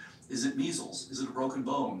is it? Is it measles? Is it a broken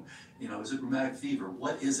bone? Is it rheumatic fever?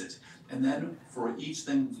 What is it? And then for each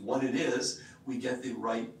thing, what it is, we get the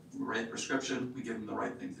right prescription, we give them the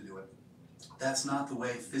right thing to do it. That's not the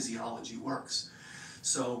way physiology works.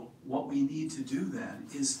 So what we need to do then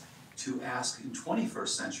is to ask in 21st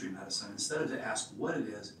century medicine, instead of to ask what it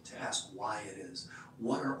is, to ask why it is.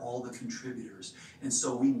 What are all the contributors? And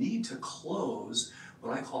so we need to close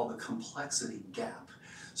what I call the complexity gap.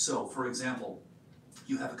 So, for example,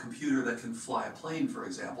 you have a computer that can fly a plane, for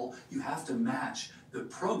example. You have to match the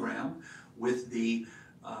program with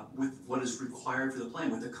with what is required for the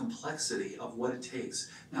plane, with the complexity of what it takes.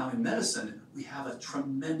 Now in medicine, we have a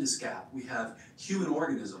tremendous gap. We have human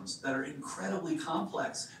organisms that are incredibly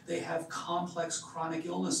complex. They have complex chronic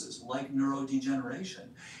illnesses like neurodegeneration.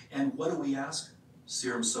 And what do we ask?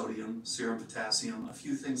 Serum sodium, serum potassium, a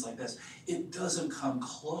few things like this. It doesn't come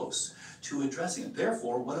close to addressing it.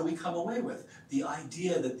 Therefore, what do we come away with? The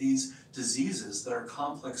idea that these diseases that are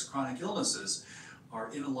complex chronic illnesses are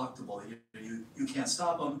ineluctable. You can't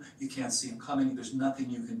stop them, you can't see them coming, there's nothing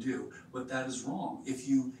you can do. But that is wrong. If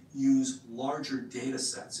you use larger data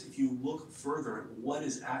sets, if you look further at what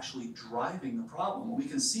is actually driving the problem, we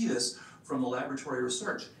can see this from the laboratory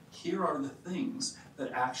research. Here are the things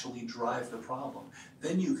that actually drive the problem.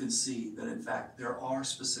 Then you can see that in fact there are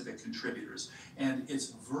specific contributors, and it's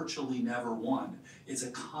virtually never one. It's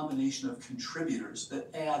a combination of contributors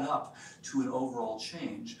that add up to an overall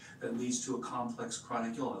change that leads to a complex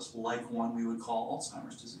chronic illness, like one we would call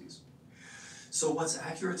Alzheimer's disease. So what's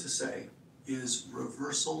accurate to say is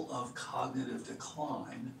reversal of cognitive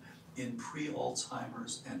decline in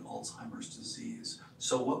pre-Alzheimer's and Alzheimer's disease.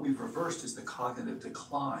 So what we've reversed is the cognitive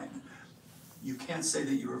decline. You can't say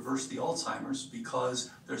that you reverse the Alzheimer's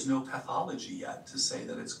because there's no pathology yet to say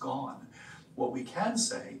that it's gone. What we can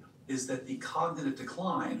say is that the cognitive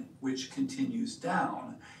decline, which continues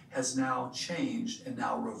down, has now changed and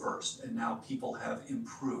now reversed, and now people have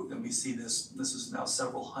improved. And we see this is now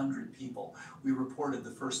several hundred people. We reported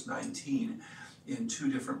the first 19 in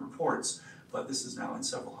 2 different reports, but this is now in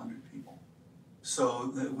several hundred people.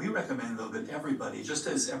 So we recommend, though, that everybody, just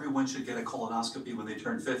as everyone should get a colonoscopy when they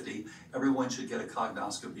turn 50, everyone should get a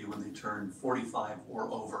cognoscopy when they turn 45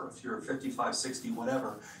 or over. If you're 55, 60,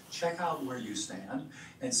 whatever, check out where you stand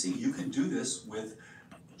and see. You can do this with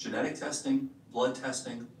genetic testing, blood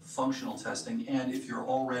testing, functional testing, and if you're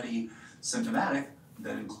already symptomatic,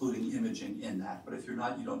 then including imaging in that. But if you're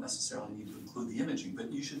not, you don't necessarily need to include the imaging,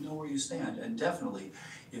 but you should know where you stand. And definitely,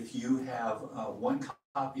 if you have one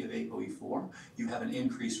copy of ApoE4, you have an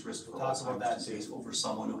increased risk for Alzheimer's disease over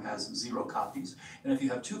someone who has 0 copies. And if you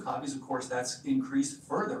have 2 copies, of course, that's increased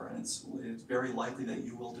further, and it's very likely that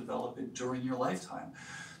you will develop it during your lifetime.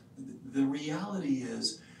 The reality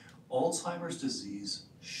is, Alzheimer's disease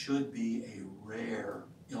should be a rare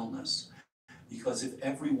illness, because if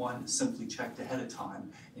everyone simply checked ahead of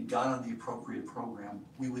time and got on the appropriate program,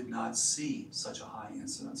 we would not see such a high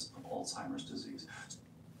incidence of Alzheimer's disease.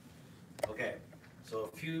 Okay, so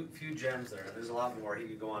a few gems there, and there's a lot more. He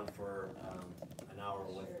could go on for an hour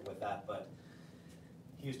with that, but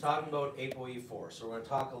he was talking about ApoE4, so we're going to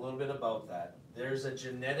talk a little bit about that. There's a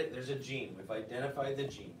gene. We've identified the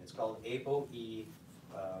gene. It's called ApoE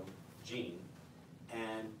gene,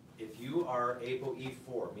 and if you are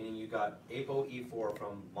ApoE4, meaning you got ApoE4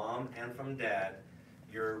 from mom and from dad,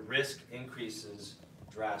 your risk increases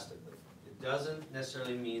drastically. It doesn't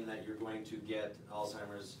necessarily mean that you're going to get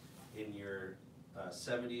Alzheimer's in your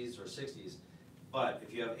 70s or 60s, but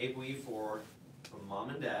if you have ApoE4 from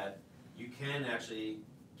mom and dad, you can actually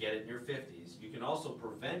get it in your 50s. You can also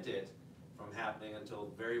prevent it from happening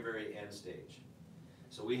until very, very end stage.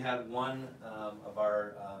 So we had one of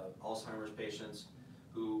our Alzheimer's patients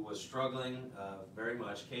who was struggling very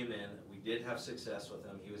much, came in. We did have success with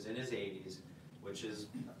him. He was in his 80s, which is,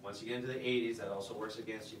 once you get into the 80s, that also works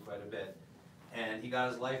against you quite a bit. And he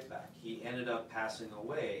got his life back. He ended up passing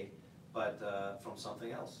away, but from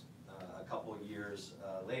something else a couple years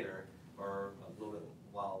later, or a little bit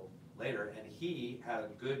while later, and he had a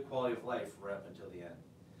good quality of life right up until the end.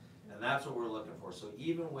 And that's what we're looking for. So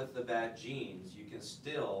even with the bad genes, you can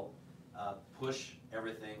still push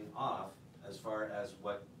everything off as far as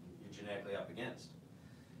what you're genetically up against.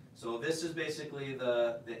 So this is basically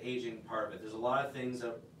the aging part of it. There's a lot of things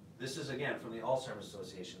that, this is again from the Alzheimer's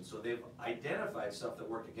Association, so they've identified stuff that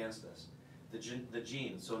work against us, the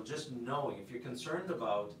genes. So just knowing, if you're concerned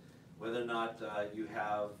about whether or not you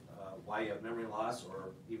have, why you have memory loss or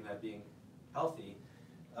even that being healthy,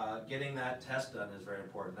 getting that test done is very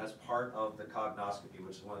important. That's part of the cognoscopy,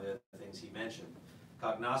 which is one of the things he mentioned.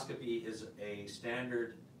 Cognoscopy is a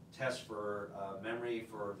standard test for memory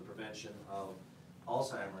for the prevention of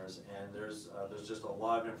Alzheimer's, and there's just a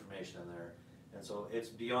lot of information in there, and so it's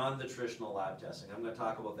beyond the traditional lab testing. I'm going to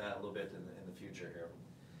talk about that a little bit in the future here.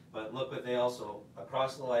 But look what they also,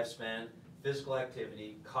 across the lifespan, physical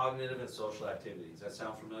activity, cognitive and social activity. Does that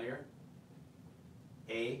sound familiar?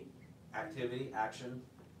 A, activity, action.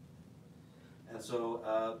 And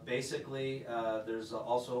so basically, there's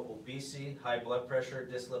also obesity, high blood pressure,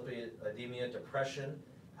 dyslipidemia, depression,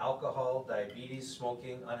 alcohol, diabetes,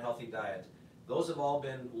 smoking, unhealthy diet. Those have all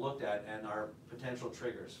been looked at and are potential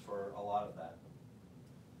triggers for a lot of that.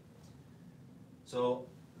 So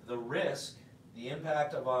the risk, the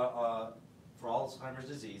impact of for Alzheimer's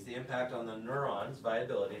disease, the impact on the neurons'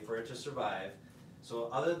 viability for it to survive. So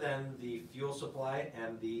other than the fuel supply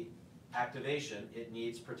and the activation, it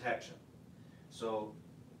needs protection. So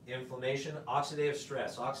inflammation, oxidative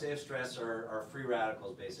stress. Oxidative stress are free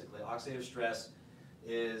radicals, basically. Oxidative stress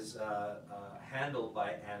is handled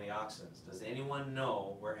by antioxidants. Does anyone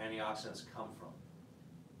know where antioxidants come from?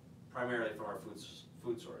 Primarily from our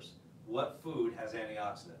food source. What food has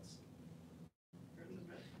antioxidants?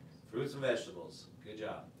 Fruits and vegetables. Good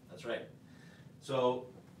job. That's right. So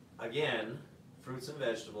again, fruits and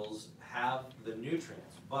vegetables have the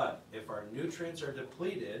nutrients, but if our nutrients are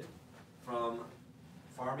depleted from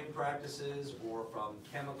farming practices or from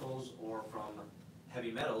chemicals or from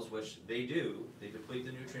heavy metals, which they do, they deplete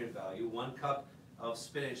the nutrient value. 1 cup of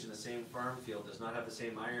spinach in the same farm field does not have the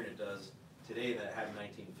same iron it does today that it had in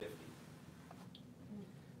 1950.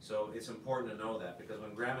 So it's important to know that, because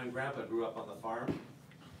when Grandma and Grandpa grew up on the farm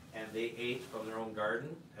and they ate from their own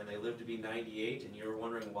garden and they lived to be 98, and you're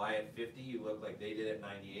wondering why at 50 you look like they did at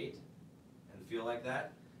 98 and feel like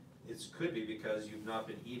that, it could be because you've not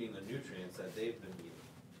been eating the nutrients that they've been eating.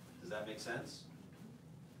 Does that make sense?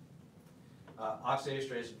 Oxidative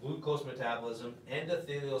stress, glucose metabolism,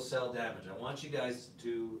 endothelial cell damage. I want you guys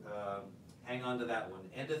to hang on to that one.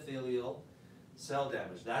 Endothelial cell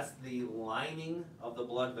damage. That's the lining of the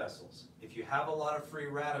blood vessels. If you have a lot of free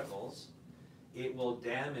radicals, it will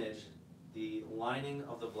damage the lining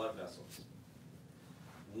of the blood vessels.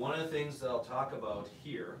 One of the things that I'll talk about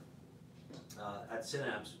here at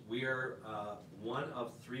Synapse, we are one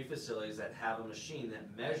of 3 facilities that have a machine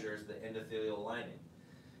that measures the endothelial lining.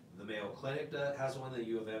 The Mayo Clinic has one, the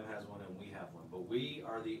U of M has one, and we have one. But we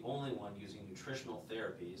are the only one using nutritional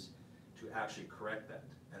therapies to actually correct that.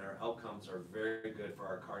 And our outcomes are very good for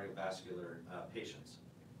our cardiovascular patients.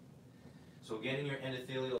 So getting your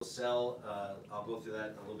endothelial cell, I'll go through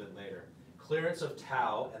that a little bit later. Clearance of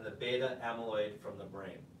tau and the beta amyloid from the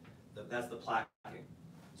brain. That's the plaquing.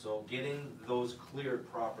 So getting those cleared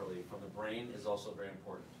properly from the brain is also very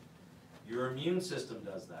important. Your immune system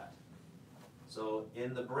does that. So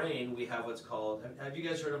in the brain, we have what's called, have you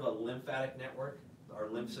guys heard of a lymphatic network? Our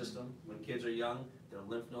lymph system. When kids are young, their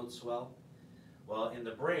lymph nodes swell. Well, in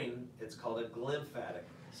the brain, it's called a glymphatic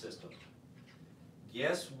system.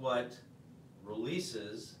 Guess what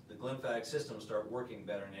releases the glymphatic system to start working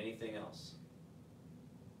better than anything else?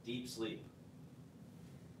 Deep sleep.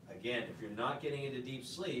 Again, if you're not getting into deep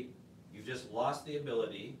sleep, you've just lost the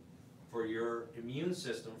ability for your immune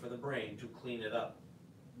system, for the brain, to clean it up.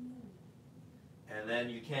 And then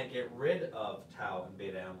you can't get rid of tau and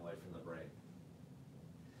beta amyloid from the brain.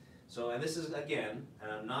 So, and this is, again,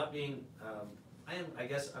 and I'm not being, I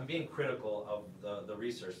guess I'm being critical of the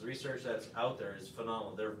research. The research that's out there is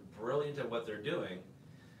phenomenal. They're brilliant at what they're doing,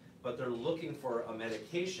 but they're looking for a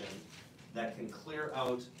medication that can clear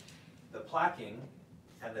out the plaquing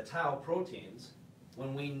and the tau proteins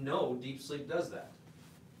when we know deep sleep does that.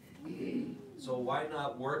 So why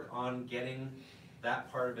not work on getting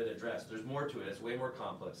that part of it addressed? There's more to it. It's way more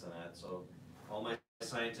complex than that. So all my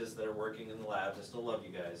scientists that are working in the labs, I still love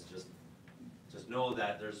you guys. Just know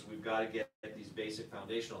that we've got to get these basic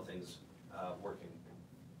foundational things working.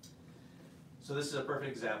 So this is a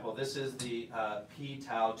perfect example. This is the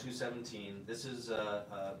p-tau217. This is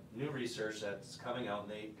new research that's coming out,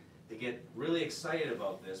 and they get really excited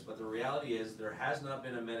about this, but the reality is there has not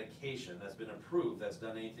been a medication that's been approved that's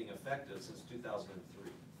done anything effective since 2003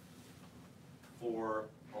 for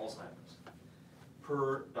Alzheimer's,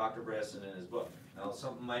 per Dr. Bredesen in his book. Now,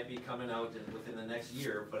 something might be coming out within the next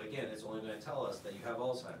year, but again, it's only going to tell us that you have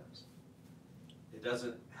Alzheimer's. It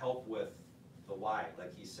doesn't help with the why,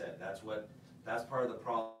 like he said. That's part of the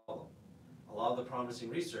problem. A lot of the promising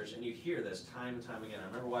research, and you hear this time and time again. I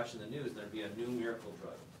remember watching the news, there'd be a new miracle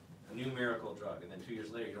drug, and then 2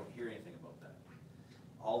 years later, you don't hear anything about that.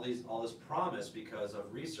 All this promise because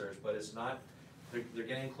of research, but it's not. They're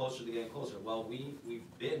getting closer to getting closer. Well, we've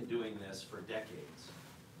been doing this for decades,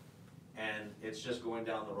 and it's just going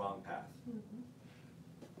down the wrong path.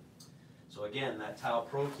 So again, that tau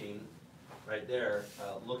protein right there,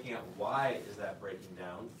 looking at why is that breaking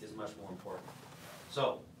down is much more important.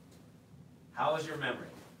 So, how is your memory?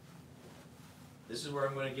 This is where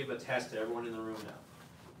I'm going to give a test to everyone in the room now.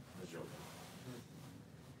 I'm joking.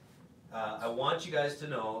 I want you guys to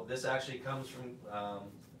know, this actually comes from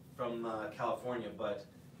California, but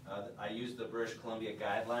I used the British Columbia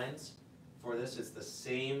guidelines for this. It's the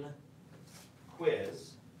same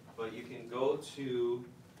quiz, but you can go to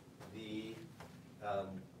the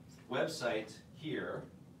website here,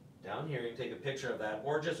 down here, you can take a picture of that,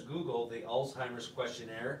 or just Google the Alzheimer's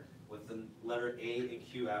questionnaire with the letter A and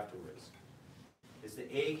Q afterwards. It's the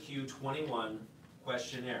AQ21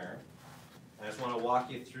 questionnaire, and I just want to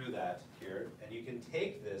walk you through that here, and you can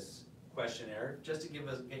take this questionnaire just to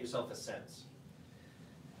get yourself a sense.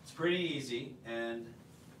 It's pretty easy, and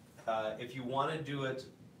if you want to do it,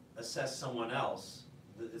 assess someone else,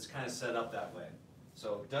 it's kind of set up that way.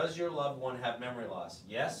 So, does your loved one have memory loss?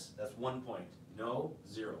 Yes, that's 1 point. No,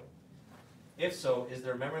 0. If so, is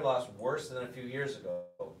their memory loss worse than a few years ago?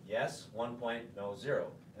 Yes, 1 point, no, 0.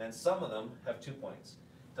 And then some of them have 2 points.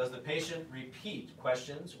 Does the patient repeat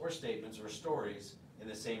questions or statements or stories in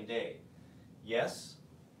the same day? Yes,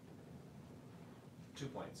 2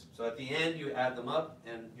 points. So at the end, you add them up,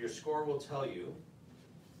 and your score will tell you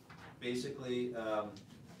basically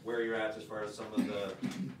where you're at as far as some of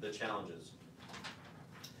the challenges.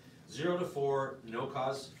 0 to 4, no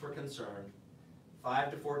cause for concern.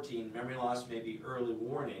 5 to 14, memory loss may be early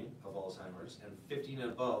warning of Alzheimer's, and 15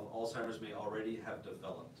 and above, Alzheimer's may already have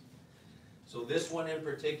developed. So this one in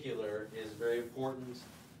particular is very important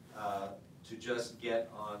to just get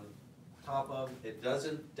on top of. It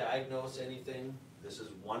doesn't diagnose anything. This is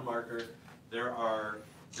one marker. There are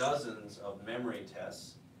dozens of memory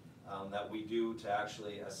tests that we do to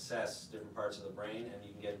actually assess different parts of the brain, and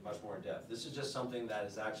you can get much more in depth. This is just something that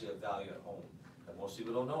is actually of value at home that most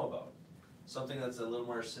people don't know about. Something that's a little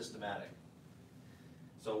more systematic.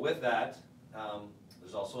 So with that,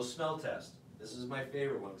 there's also a smell test. This is my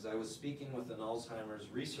favorite one because I was speaking with an Alzheimer's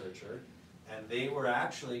researcher, and they were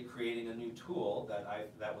actually creating a new tool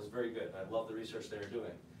that was very good. I love the research they were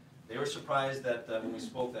doing. They were surprised that when we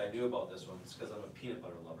spoke that I knew about this one. It's because I'm a peanut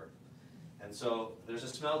butter lover. And so there's a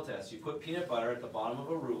smell test. You put peanut butter at the bottom of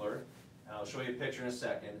a ruler, and I'll show you a picture in a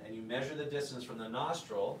second, and you measure the distance from the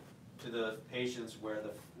nostril to the patients where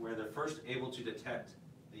they're first able to detect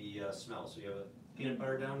the smell. So you have a peanut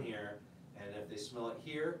butter down here, and if they smell it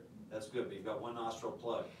here, that's good, but you've got one nostril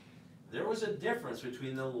plugged. There was a difference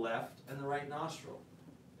between the left and the right nostril.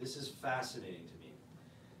 This is fascinating to me.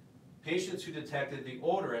 Patients who detected the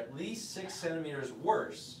odor at least 6 centimeters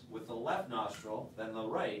worse with the left nostril than the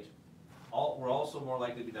right were also more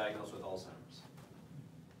likely to be diagnosed with Alzheimer's.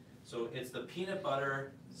 So it's the peanut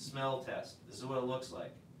butter smell test. This is what it looks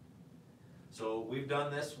like. So we've done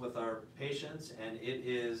this with our patients, and it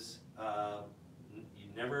is, you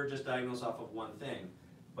never just diagnose off of one thing,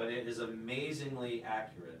 but it is amazingly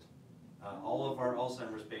accurate. All of our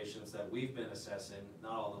Alzheimer's patients that we've been assessing,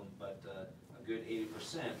 not all of them, but a good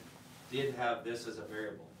 80%, did have this as a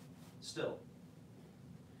variable, still.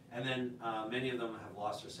 And then many of them have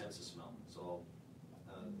lost their sense of smell, so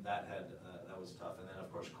that was tough. And then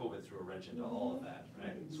of course COVID threw a wrench into all of that,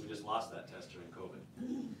 right? So we just lost that test during COVID.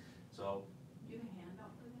 So. Do you have a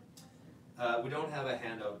handout for that? We don't have a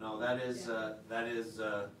handout, no. That is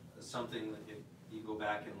something that if you go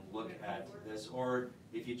back and look at this, or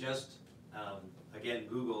if you just, again,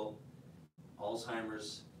 Google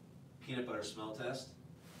Alzheimer's peanut butter smell test.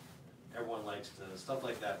 Everyone likes to, stuff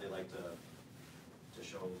like that, they like to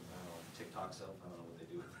show, I don't know, TikToks up, I don't know what they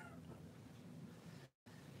do.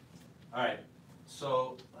 All right,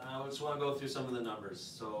 so I just want to go through some of the numbers.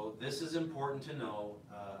 So this is important to know,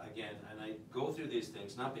 again, and I go through these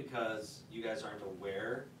things not because you guys aren't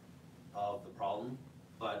aware of the problem,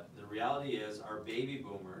 but the reality is our baby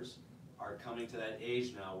boomers are coming to that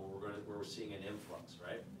age now where we're seeing an influx,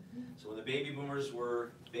 right? So when the baby boomers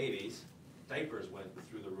were babies, diapers went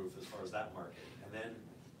through the roof as far as that market, and then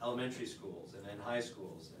elementary schools, and then high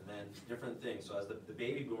schools, and then different things. So as the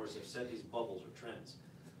baby boomers have set these bubbles or trends.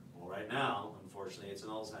 Well, right now, unfortunately, it's an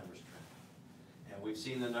Alzheimer's trend. And we've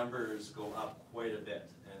seen the numbers go up quite a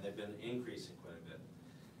bit, and they've been increasing quite a bit.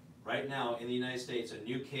 Right now, in the United States, a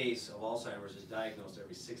new case of Alzheimer's is diagnosed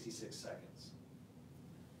every 66 seconds.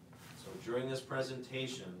 So during this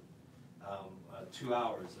presentation, 2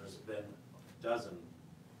 hours, there's been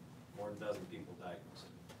more than a dozen people diagnosed.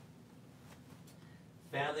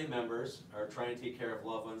 Family members are trying to take care of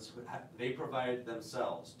loved ones. They provide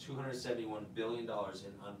themselves $271 billion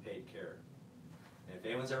in unpaid care. And if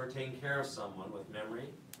anyone's ever taken care of someone with memory,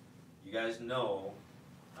 you guys know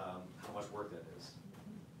how much work that is,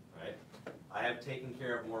 right? I have taken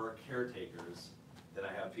care of more caretakers than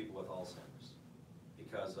I have people with Alzheimer's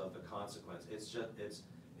because of the consequence. It's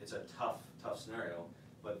a tough scenario,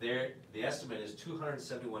 but the estimate is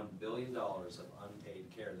 $271 billion of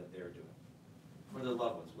unpaid care that they're doing for their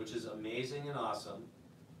loved ones, which is amazing and awesome,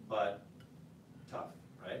 but tough,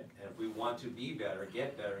 right? And if we want to be better, and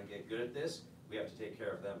get good at this, we have to take care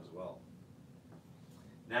of them as well.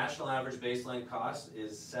 National average baseline cost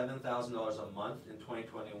is $7,000 a month in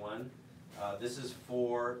 2021. This is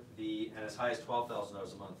for and as high as $12,000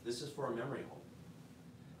 a month. This is for a memory home.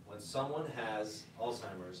 When someone has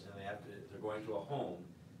Alzheimer's and they're going to a home,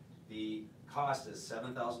 the cost is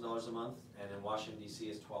 $7,000 a month, and in Washington DC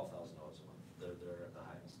is $12,000 a month. They're at the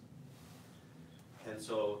highest. And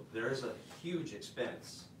so there is a huge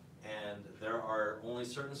expense, and there are only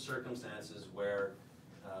certain circumstances where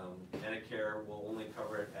Medicare will only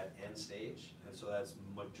cover it at end stage, and so that's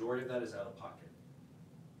majority of that is out of pocket.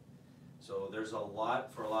 So there's a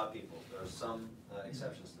lot for a lot of people. There are some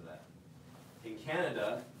exceptions to that. In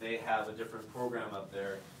Canada, they have a different program up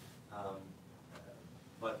there,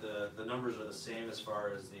 but the numbers are the same as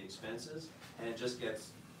far as the expenses, and it just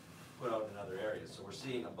gets put out in other areas. So we're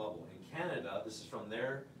seeing a bubble. In Canada, this is from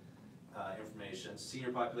their information,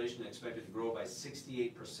 senior population expected to grow by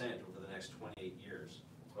 68% over the next 28 years,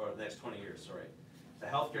 or the next 20 years, sorry. The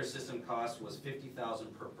healthcare system cost was $50,000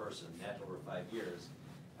 per person net over 5 years.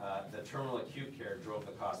 The terminal acute care drove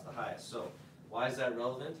the cost the highest. So why is that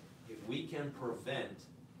relevant? If we can prevent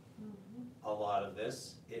a lot of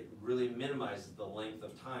this, it really minimizes the length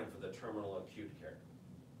of time for the terminal acute care.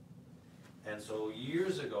 And so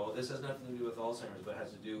years ago, this has nothing to do with Alzheimer's, but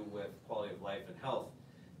has to do with quality of life and health.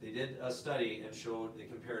 They did a study and showed they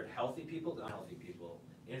compared healthy people to unhealthy people.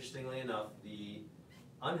 Interestingly enough, the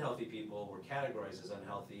unhealthy people were categorized as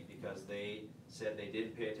unhealthy because they said they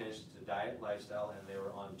didn't pay attention to diet, lifestyle, and they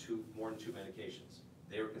were on more than 2 medications.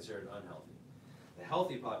 They were considered unhealthy. The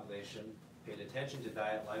healthy population paid attention to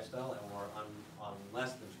diet, lifestyle, and were on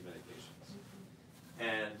less than 2 medications.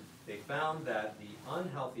 And they found that the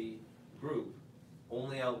unhealthy group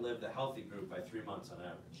only outlived the healthy group by 3 months on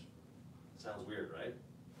average. Sounds weird, right?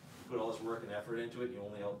 You put all this work and effort into it, you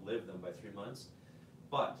only outlive them by 3 months.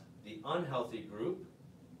 But the unhealthy group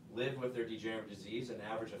lived with their degenerative disease an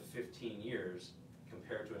average of 15 years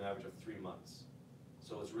compared to an average of 3 months.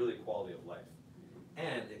 So it's really quality of life.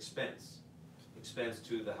 And expense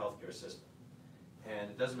to the healthcare system. And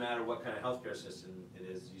it doesn't matter what kind of healthcare system it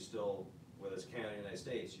is, you still, whether it's Canada or the United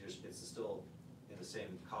States, it's still in the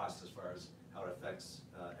same cost as far as how it affects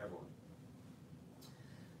everyone.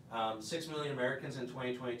 6 million Americans in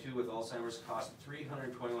 2022 with Alzheimer's cost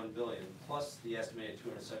 $321 billion, plus the estimated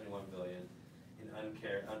 $271 billion in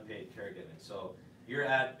unpaid caregiving. So you're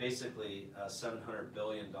at basically $700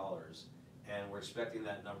 billion, and we're expecting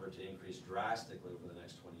that number to increase drastically over the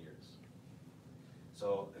next 20 years.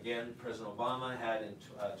 So again, President Obama had in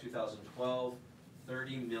 2012,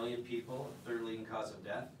 30 million people, third leading cause of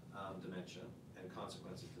death, dementia, and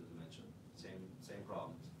consequences to dementia, same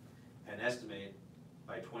problems, and estimate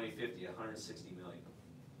by 2050, 160 million.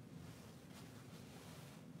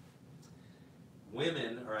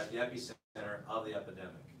 Women are at the epicenter of the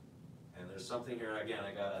epidemic, and there's something here, again,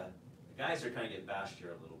 the guys are kind of getting bashed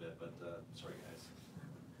here a little bit, but sorry guys,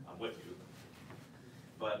 I'm with you.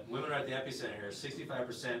 But women are at the epicenter here.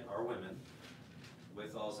 65% are women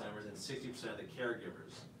with Alzheimer's, and 60% of the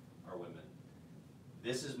caregivers are women.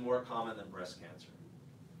 This is more common than breast cancer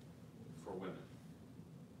for women.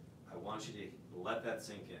 I want you to let that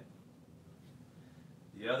sink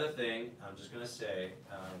in. The other thing, I'm just going to say,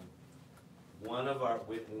 when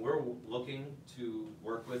we're looking to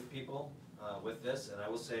work with people with this, and I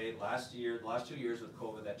will say the last 2 years with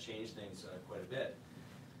COVID, that changed things quite a bit.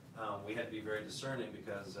 We had to be very discerning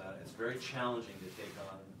because it's very challenging to take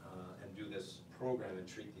on and do this program and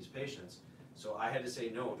treat these patients. So I had to say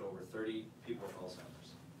no to over 30 people with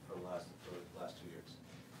Alzheimer's for the last 2 years.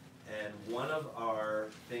 And one of our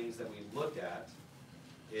things that we look at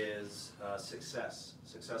is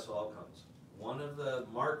successful outcomes. One of the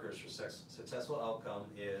markers for successful outcome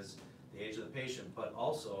is the age of the patient, but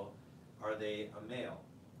also, are they a male?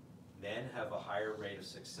 Men have a higher rate of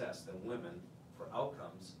success than women for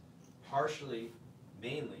outcomes, partially,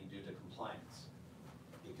 mainly due to compliance,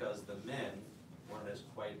 because the men weren't as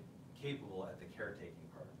quite capable at the caretaking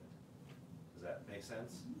part of it. Does that make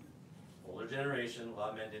sense? Older generation, a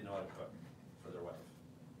lot of men didn't know how to cook for their wife.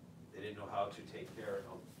 They didn't know how to take care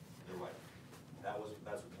of their wife.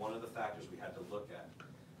 That's one of the factors we had to look at.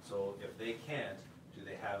 So if they can't, do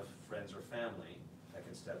they have friends or family that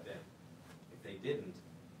can step in? If they didn't,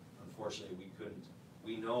 unfortunately we couldn't.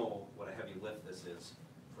 We know what a heavy lift this is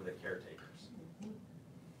for the caretakers.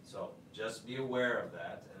 So just be aware of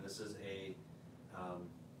that, and this is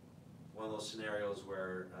one of those scenarios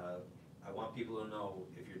where I want people to know,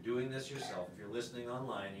 if you're doing this yourself, if you're listening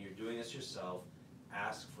online and you're doing this yourself,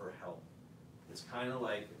 ask for help. It's kind of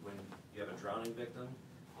like when you have a drowning victim,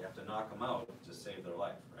 You have to knock them out to save their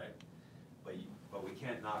life, right? But we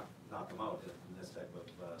can't knock them out in this type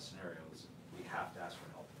of scenarios. We have to ask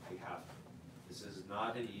for help. We have to. This is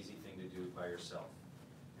not an easy thing to do by yourself.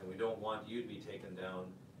 And we don't want you to be taken down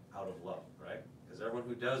out of love, right? Because everyone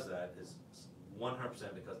who does that is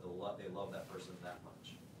 100% because they love that person that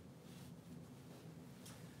much.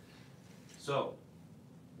 So,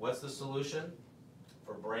 what's the solution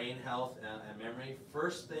for brain health and memory?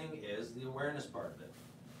 First thing is the awareness part of it.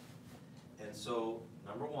 And so,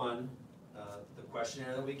 number one, the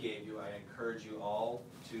questionnaire that we gave you, I encourage you all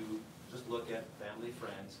to just look at family,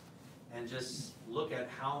 friends, and just look at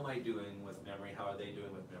how am I doing with memory, how are they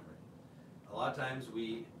doing with memory. A lot of times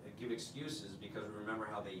we give excuses because we remember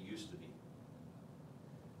how they used to be.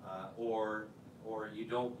 Or you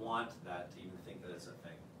don't want that to even think that it's a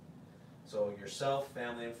thing. So yourself,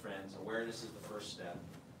 family, and friends, awareness is the first step.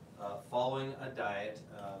 Following a diet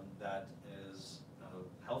that is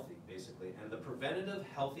healthy, basically. And the preventative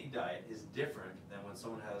healthy diet is different than when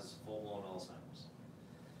someone has full-blown Alzheimer's.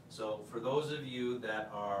 So for those of you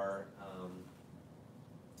that are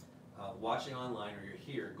watching online or you're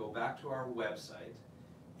here, go back to our website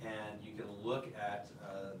and you can look at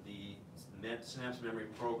the Synapse Memory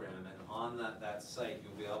Program, and on that site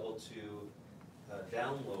you'll be able to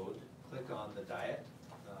download, click on the diet,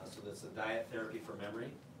 so that's the diet therapy for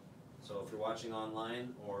memory. So if you're watching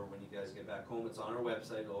online or when you guys get back home, it's on our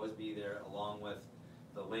website, it'll always be there along with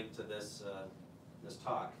the link to this, this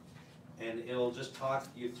talk. And it'll just talk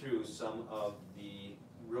you through some of the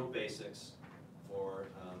real basics for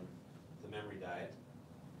the memory diet.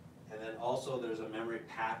 And then also there's a memory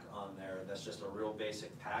pack on there that's just a real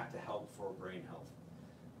basic pack to help for brain health.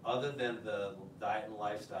 Other than the diet and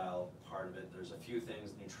lifestyle part of it, there's a few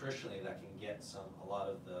things nutritionally that can get a lot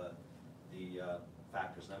of the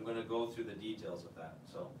factors. And I'm going to go through the details of that.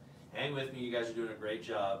 So hang with me, you guys are doing a great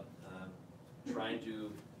job trying to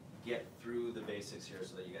get through the basics here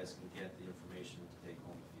so that you guys can get the information to take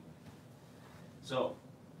home with you. So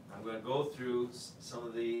I'm going to go through some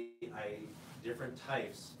of the different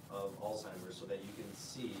types of Alzheimer's so that you can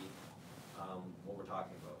see what we're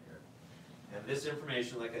talking about here. And this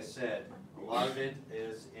information, like I said, a lot of it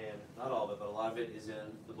is in, not all of it, but a lot of it is in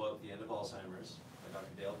the book, The End of Alzheimer's, by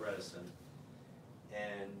Dr. Dale Bredesen.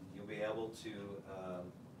 And you'll be able to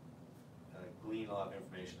glean a lot of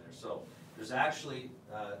information there. So there's actually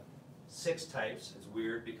 6 types. It's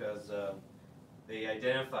weird because they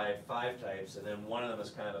identified 5 types, and then one of them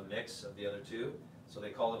is kind of a mix of the other 2, so they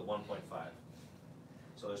call it 1.5.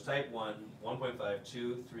 So there's type 1, 1.5,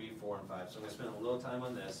 2, 3, 4, and 5. So I'm going to spend a little time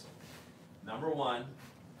on this. Number 1,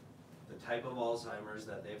 the type of Alzheimer's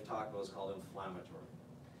that they've talked about is called inflammatory.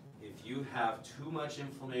 If you have too much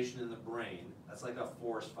inflammation in the brain, that's like a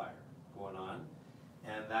forest fire going on,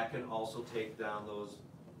 and that can also take down those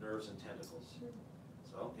nerves and tentacles.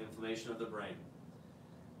 So, inflammation of the brain.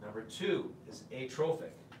 Number 2 is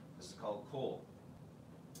atrophic. This is called COLE.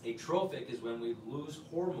 Atrophic is when we lose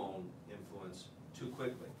hormone influence too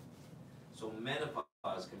quickly. So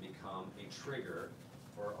menopause can become a trigger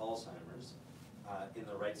for Alzheimer's in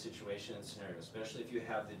the right situation and scenario, especially if you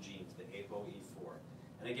have the genes, the ApoE4.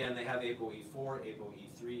 And again, they have ApoE4,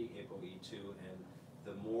 ApoE3, ApoE2, and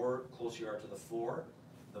the more close you are to the 4,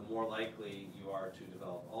 the more likely you are to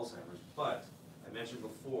develop Alzheimer's. But I mentioned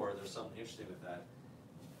before, there's something interesting with that.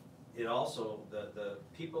 It also, the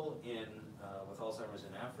people in with Alzheimer's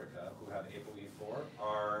in Africa who have ApoE4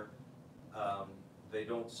 are, they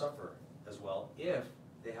don't suffer as well if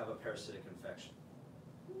they have a parasitic infection.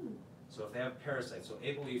 So if they have parasites, so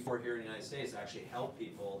ApoE4 here in the United States actually help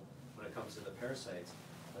people when it comes to the parasites.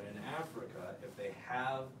 But in Africa, if they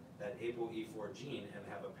have that ApoE4 gene and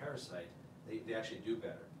have a parasite, they actually do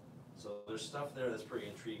better. So there's stuff there that's pretty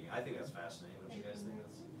intriguing. I think that's fascinating. Don't you guys think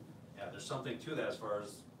that's? Yeah, there's something to that as far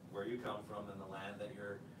as where you come from and the land that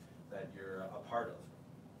you're a part of.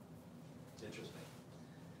 It's interesting.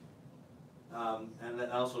 And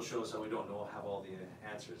that also shows how we don't have all the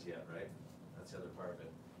answers yet, right? That's the other part of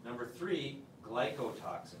it. Number 3,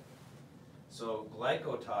 glycotoxic. So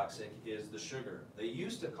glycotoxic is the sugar. They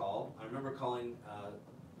used to call, I remember calling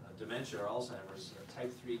dementia or Alzheimer's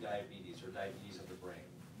type 3 diabetes or diabetes of the brain.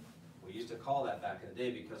 We used to call that back in the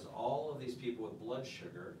day because all of these people with blood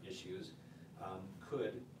sugar issues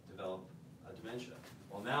could develop a dementia.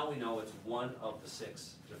 Well, now we know it's one of the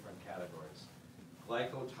 6 different categories.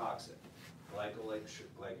 Glycotoxic, glyco-like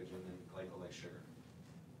glycogen and glyco-like sugar.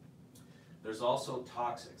 There's also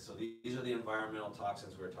toxic. So these are the environmental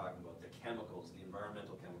toxins we were talking about, the chemicals, the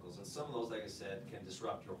environmental chemicals. And some of those, like I said, can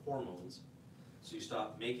disrupt your hormones. So you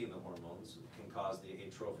stop making the hormones, can cause the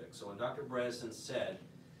atrophic. So when Dr. Bredesen said,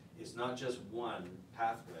 it's not just one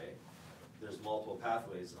pathway, there's multiple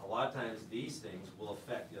pathways. A lot of times these things will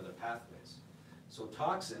affect the other pathways. So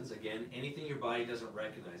toxins, again, anything your body doesn't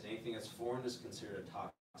recognize, anything that's foreign is considered a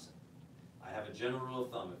toxin. I have a general rule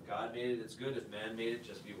of thumb, if God made it, it's good, if man made it,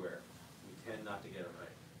 just beware. We tend not to get it right.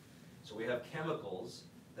 So we have chemicals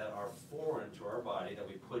that are foreign to our body that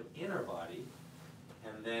we put in our body,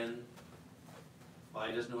 and then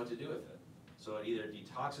body doesn't know what to do with it. So it either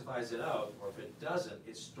detoxifies it out, or if it doesn't,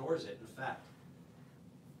 it stores it in fat.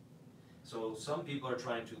 So some people are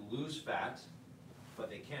trying to lose fat, but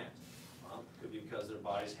they can't. Well, it could be because their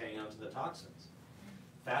body's hanging on to the toxins.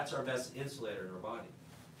 Fat's our best insulator in our body.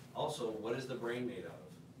 Also, what is the brain made out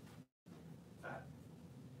of? Fat.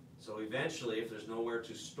 So eventually, if there's nowhere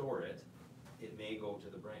to store it, it may go to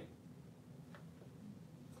the brain.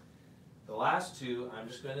 The last two, I'm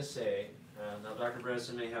just going to say, now Dr.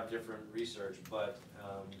 Bredesen may have different research, but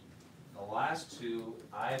the last two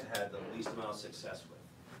I've had the least amount of success with.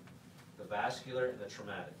 The vascular and the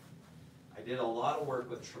traumatic. I did a lot of work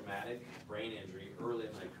with traumatic brain injury early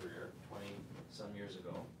in my career, 20-some years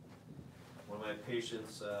ago. One of my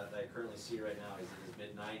patients that I currently see right now is in his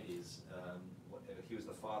mid-90s. He was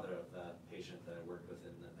the father of that patient that I worked with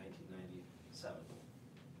in 1997.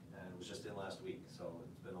 And it was just in last week, so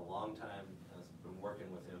it's been a long time. I've been working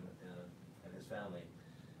with him and his family.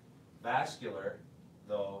 Vascular,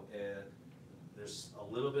 though, there's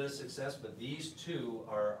a little bit of success, but these two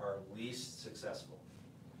are least successful.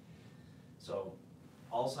 So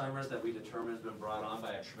Alzheimer's that we determine has been brought on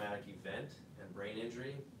by a traumatic event and brain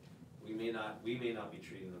injury, we may not be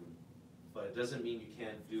treating them, but it doesn't mean you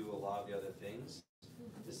can't do a lot of the other things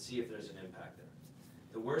to see if there's an impact there.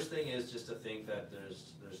 The worst thing is just to think that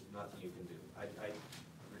there's nothing you can do. I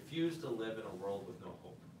refuse to live in a world with no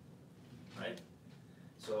hope, right?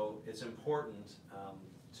 So it's important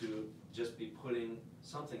to just be putting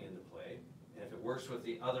something into play, and if it works with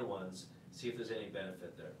the other ones, see if there's any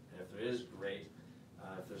benefit there. And if there is, great.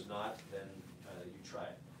 If there's not, then you try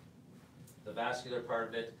it. The vascular part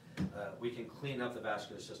of it, we can clean up the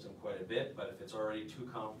vascular system quite a bit, but if it's already too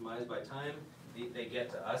compromised, by the time they get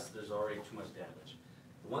to us, there's already too much damage.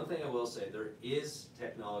 The one thing I will say, there is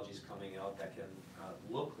technologies coming out that can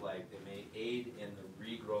look like they may aid in the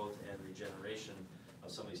regrowth and regeneration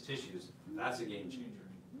of some of these tissues. That's a game changer.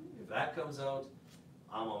 If that comes out,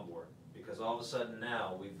 I'm on board, because all of a sudden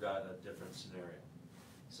now we've got a different scenario.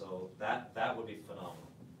 So that would be phenomenal.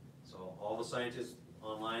 So all the scientists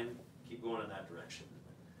online, keep going in that direction.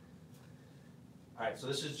 All right, so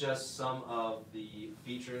this is just some of the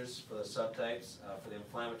features for the subtypes. For the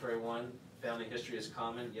inflammatory one, family history is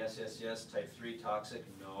common, yes, yes, yes. Type 3 toxic,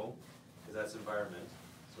 no, because that's environment,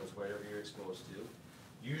 so it's whatever you're exposed to.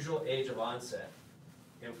 Usual age of onset,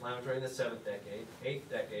 inflammatory in the 7th decade, 8th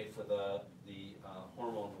decade for the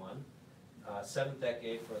hormone one, 7th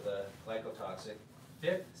decade for the glycotoxic,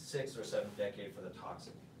 5th, 6th, or 7th decade for the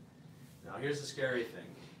toxic. Now here's the scary thing.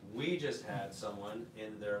 We just had someone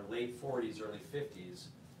in their late 40s, early 50s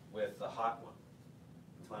with the hot one,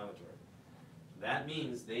 inflammatory. That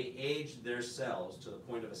means they aged their cells to the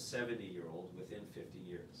point of a 70-year-old within 50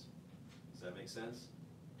 years. Does that make sense?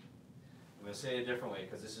 I'm going to say it a different way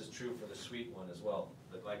because this is true for the sweet one as well,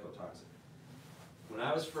 the glycotoxic. When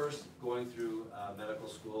I was first going through medical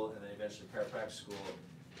school and then eventually chiropractic school,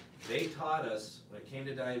 they taught us when it came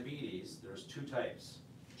to diabetes, there's two types.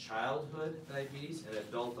 Childhood diabetes and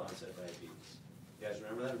adult onset diabetes. You guys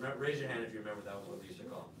remember that? Raise your hand if you remember that was what they used to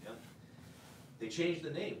call them. Yeah? They changed the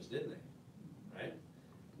names, didn't they? Right?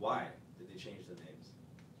 Why did they change the names?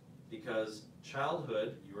 Because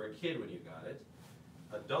childhood, you were a kid when you got it.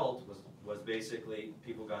 Adult was basically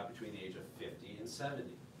people got between the age of 50 and 70.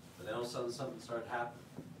 But then all of a sudden something started happening.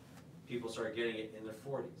 People started getting it in their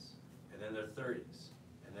 40s, and then their 30s,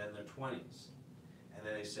 and then their 20s. And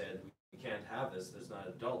then they said, we can't have this, there's not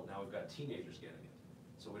adult, now we've got teenagers getting it.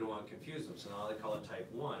 So we don't want to confuse them, so now they call it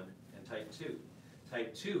type 1 and type 2.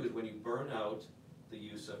 Type 2 is when you burn out the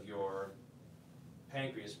use of your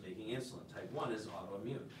pancreas making insulin. Type 1 is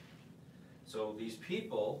autoimmune. So these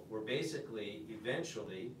people were basically,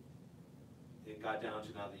 eventually, it got down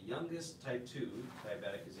to now the youngest type 2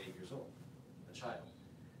 diabetic is 8 years old, a child.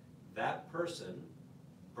 That person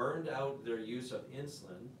burned out their use of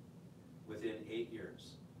insulin within 8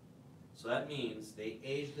 years. So that means they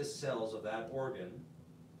aged the cells of that organ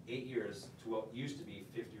 8 years to what used to be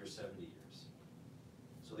 50 or 70 years.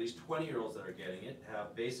 So these 20-year-olds that are getting it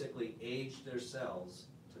have basically aged their cells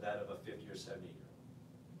to that of a 50 or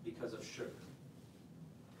 70-year-old because of sugar.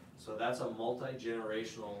 So that's a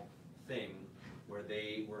multi-generational thing where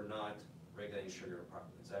they were not regulating sugar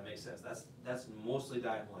properly. Does that make sense? That's mostly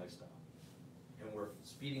diet and lifestyle. and we're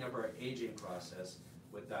speeding up our aging process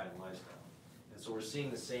with diet and lifestyle. And so we're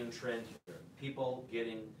seeing the same trend here. People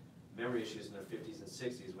getting memory issues in their 50s and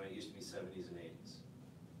 60s when it used to be 70s and 80s.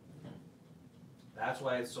 That's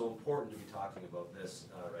why it's so important to be talking about this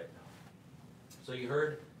right now. So you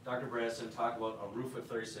heard Dr. Bredesen talk about a roof with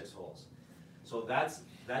 36 holes. So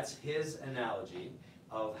that's his analogy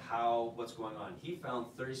of what's going on. He found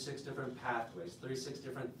 36 different pathways, 36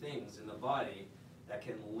 different things in the body that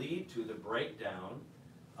can lead to the breakdown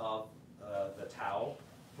of the tau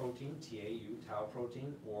protein, TAU, tau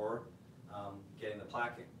protein, or getting the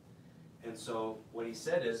plaquing. And so what he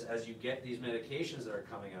said is, as you get these medications that are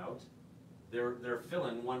coming out, they're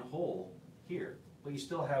filling one hole here, but you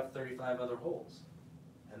still have 35 other holes.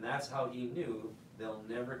 And that's how he knew they'll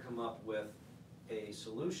never come up with a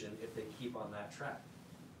solution if they keep on that track.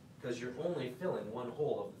 Because you're only filling one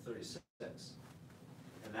hole of the 36.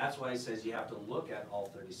 And that's why he says you have to look at all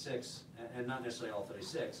 36, and not necessarily all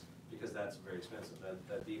 36, because that's very expensive.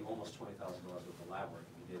 That'd be almost $20,000 worth of lab work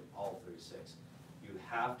if you did all 36. You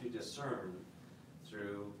have to discern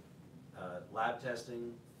through lab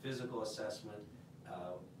testing, physical assessment,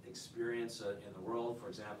 experience in the world. For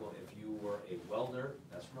example, if you were a welder,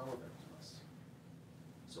 that's relevant to us.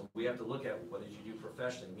 So we have to look at what did you do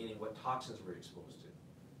professionally, meaning what toxins were you exposed to.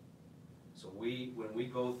 So when we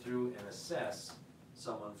go through and assess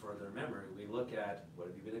someone for their memory, we look at what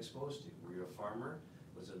have you been exposed to. Were you a farmer?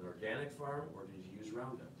 Was it an organic farm, or did you use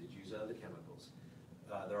Roundup? Did you use other chemicals?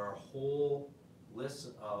 There are whole lists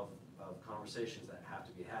of conversations that have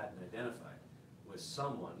to be had and identified with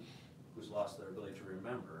someone who's lost their ability to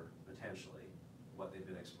remember, potentially, what they've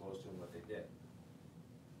been exposed to and what they did.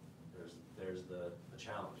 There's the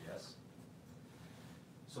challenge, yes?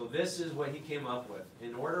 So this is what he came up with.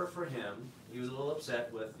 In order for him, he was a little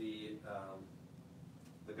upset with the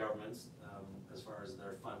governments as far as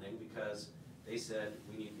their funding, because they said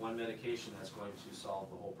we need one medication that's going to solve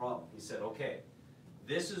the whole problem. He said, okay,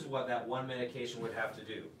 this is what that one medication would have to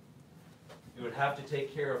do. It would have to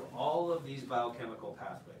take care of all of these biochemical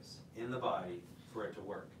pathways in the body for it to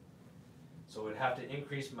work. So it would have to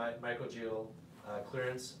increase microglial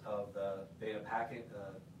clearance of the beta packing,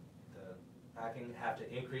 have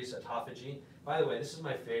to increase autophagy. By the way, this is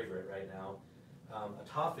my favorite right now.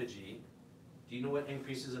 Autophagy, do you know what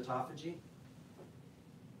increases autophagy?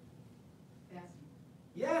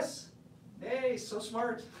 Yes! Hey, so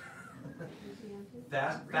smart!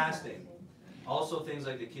 Fasting. Also things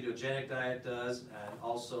like the ketogenic diet does, and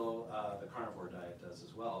also the carnivore diet does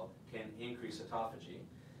as well, can increase autophagy.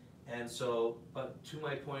 And so, but to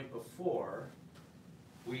my point before,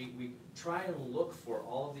 we try and look for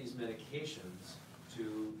all of these medications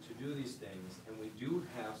to do these things, and we do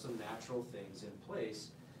have some natural things in place.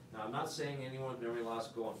 Now, I'm not saying anyone with memory loss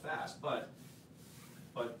go on fast, but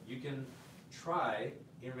you can try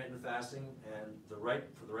intermittent fasting, and for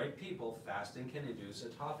the right people, fasting can induce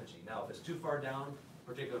autophagy. Now, if it's too far down a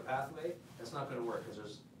particular pathway, that's not going to work because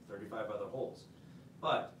there's 35 other holes.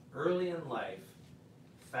 But early in life,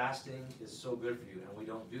 fasting is so good for you, and we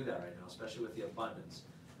don't do that right now, especially with the abundance.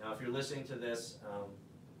 Now, if you're listening to this,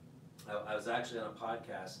 I was actually on a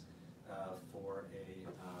podcast for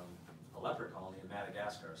a leper colony in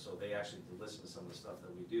Madagascar, so they actually listen to some of the stuff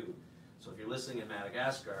that we do. So if you're listening in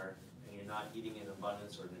Madagascar, and you're not eating in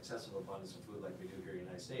abundance or an excessive abundance of food like we do here in the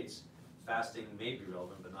United States, fasting may be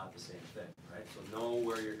relevant, but not the same thing, right? So know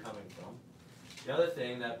where you're coming from. The other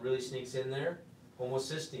thing that really sneaks in there,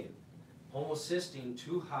 homocysteine. Homocysteine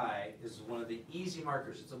too high is one of the easy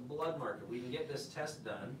markers. It's a blood marker. We can get this test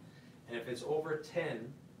done, and if it's over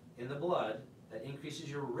 10 in the blood, that increases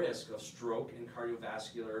your risk of stroke and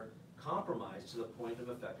cardiovascular compromise to the point of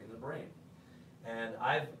affecting the brain. And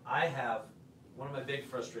I have, one of my big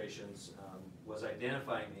frustrations was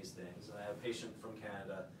identifying these things. And I have a patient from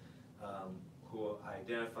Canada who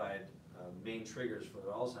identified main triggers for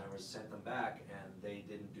their Alzheimer's, sent them back, and they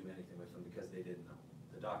didn't do anything with them because they didn't know.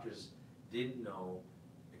 The doctors didn't know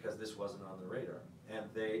because this wasn't on the radar. And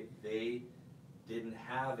they didn't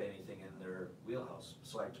have anything in their wheelhouse.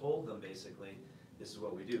 So I told them basically, this is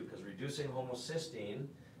what we do, because reducing homocysteine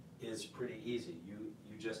is pretty easy.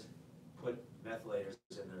 You just put methylators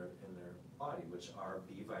in their body, which are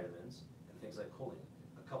B vitamins and things like choline.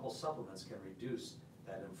 A couple supplements can reduce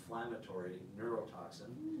that inflammatory neurotoxin,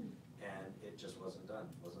 and it just wasn't done,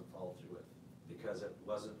 wasn't followed through with, because it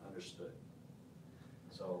wasn't understood.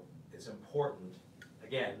 So it's important,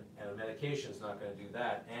 again, and a medication is not going to do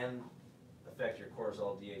that, and affect your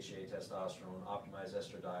cortisol, DHA, testosterone, optimize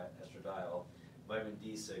estradiol, vitamin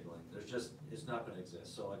D signaling. It's not going to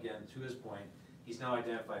exist. So again, to his point, he's now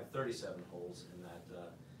identified 37 holes in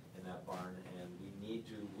that barn, and we need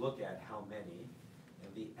to look at how many,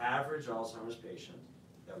 and the average Alzheimer's patient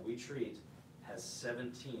that we treat has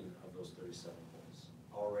 17 of those 37 holes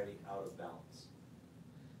already out of balance.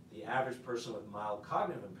 The average person with mild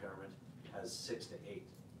cognitive impairment has 6 to 8.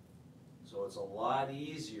 So it's a lot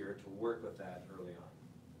easier to work with that early on.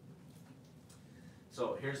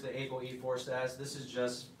 So here's the ApoE4 status. This is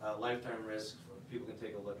just lifetime risk. People can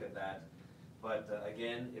take a look at that. But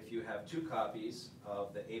again, if you have 2 copies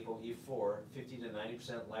of the ApoE4, 50 to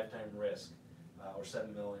 90% lifetime risk, or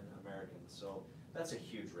 7 million Americans. So that's a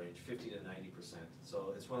huge range, 50 to 90%.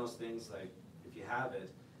 So it's one of those things like, if you have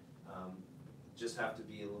it, just have to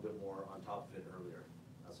be a little bit more on top of it earlier.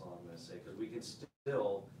 That's all I'm going to say, because we can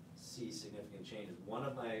still see significant changes. One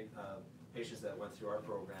of my patients that went through our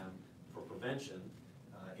program for prevention,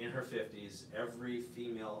 in her 50s, every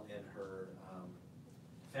female in her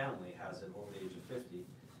family has it over the age of 50,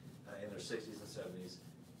 in their 60s and 70s,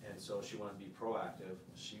 and so she wanted to be proactive.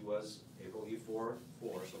 She was ApoE4,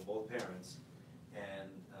 so both parents, and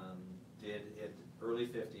did it early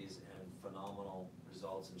 50s and phenomenal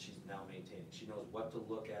results, and she's now maintaining. She knows what to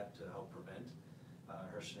look at to help prevent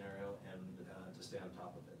her scenario and to stay on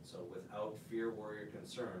top of it. So without fear, worry, or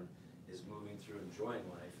concern, is moving through enjoying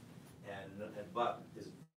life, but is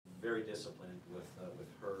very disciplined with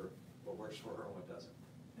her, what works for her and what doesn't,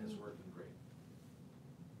 and it's working great.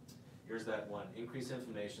 Here's that one: increased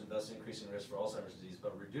inflammation, thus increasing risk for Alzheimer's disease,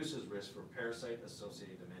 but reduces risk for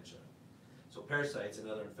parasite-associated dementia. So parasites and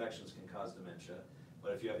other infections can cause dementia,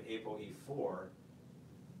 but if you have ApoE4,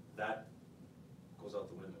 that goes out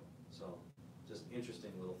the window. So just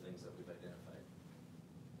interesting little things that we've identified.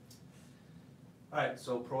 All right,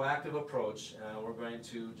 so proactive approach. We're going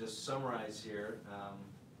to just summarize here.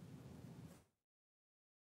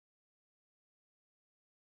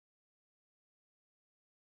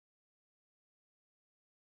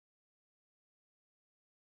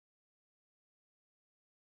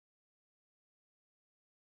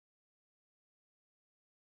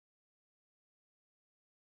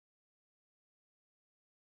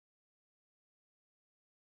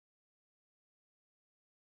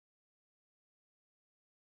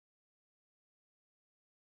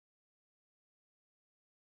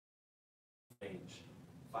 Range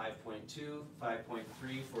 5.2,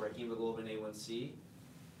 5.3 for a hemoglobin A1C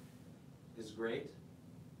is great,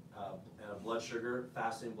 and a blood sugar,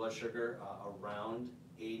 fasting blood sugar around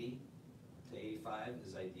 80 to 85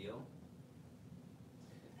 is ideal.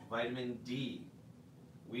 Vitamin D,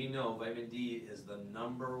 we know vitamin D is the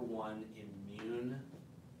 #1 immune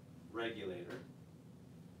regulator,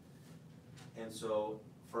 and so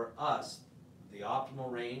for us, the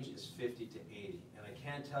optimal range is 50 to 80. And I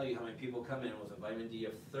can't tell you how many people come in with a vitamin D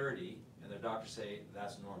of 30 and their doctors say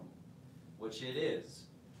that's normal, which it is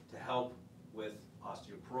to help with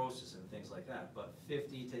osteoporosis and things like that. But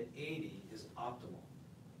 50 to 80 is optimal.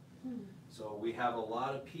 So we have a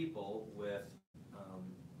lot of people with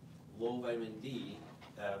low vitamin D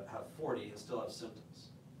that have 40 and still have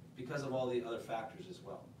symptoms because of all the other factors as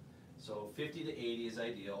well. So 50 to 80 is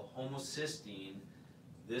ideal. Homocysteine,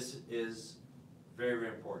 this is very,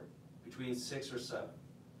 very important, between 6 or 7.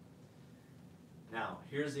 Now,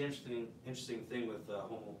 here's the interesting thing with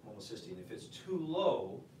homocysteine. If it's too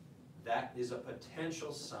low, that is a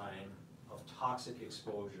potential sign of toxic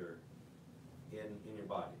exposure in your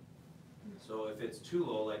body. So if it's too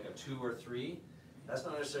low, like a 2 or 3, that's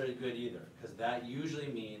not necessarily good either, because that usually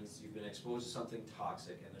means you've been exposed to something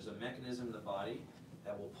toxic, and there's a mechanism in the body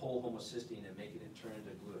that will pull homocysteine and make it turn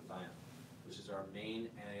into glutathione, which is our main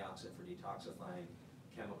antioxidant for detoxifying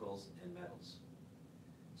chemicals and metals.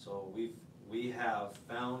 So we have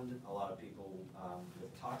found a lot of people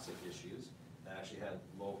with toxic issues that actually had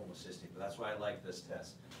low homocysteine, but that's why I like this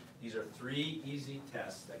test. These are 3 easy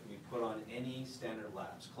tests that can be put on any standard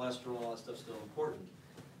labs. Cholesterol, all that stuff's still important,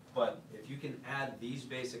 but if you can add these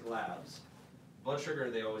basic labs, blood sugar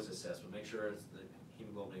they always assess, but make sure it's the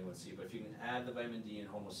hemoglobin A1C, but if you can add the vitamin D and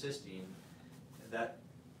homocysteine, that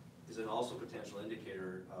is an also potential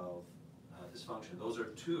indicator of dysfunction. Those are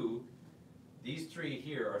 2, these 3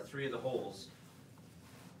 here are 3 of the holes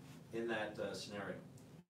in that scenario.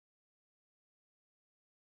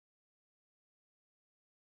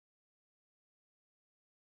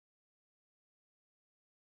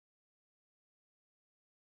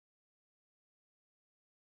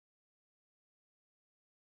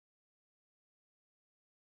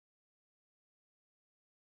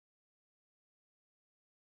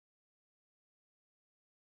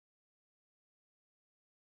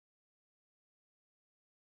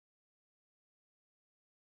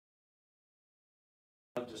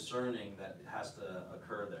 Discerning that it has to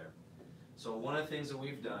occur there. So one of the things that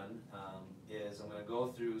we've done is I'm going to go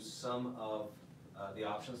through some of the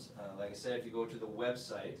options. Like I said, if you go to the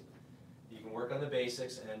website, you can work on the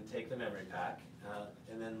basics and take the memory pack,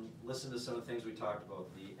 and then listen to some of the things we talked about,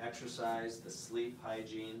 the exercise, the sleep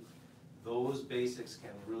hygiene. Those basics can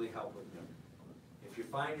really help with memory. If you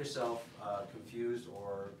find yourself confused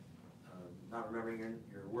or not remembering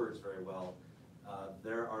your words very well,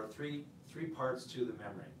 there are three parts to the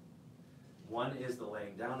memory. One is the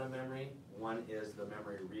laying down of memory, one is the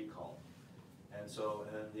memory recall. And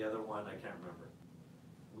then the other one, I can't remember.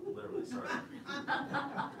 Literally, sorry.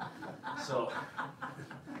 So,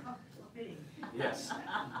 yes.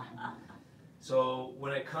 So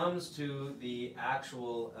when it comes to the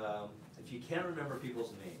actual, if you can't remember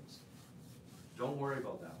people's names, don't worry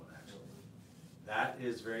about that one actually. That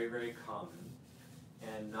is very, very common,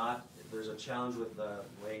 and there's a challenge with the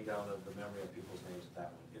laying down of the memory of people's names with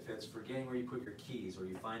that one. If it's forgetting where you put your keys or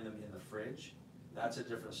you find them in the fridge, that's a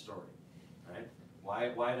different story, right?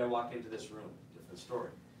 Why did I walk into this room? Different story.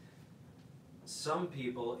 Some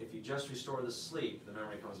people, if you just restore the sleep, the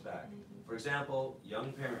memory comes back. For example,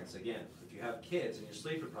 young parents, again, if you have kids and you're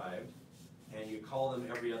sleep deprived and you call them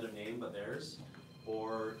every other name but theirs,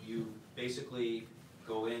 or you basically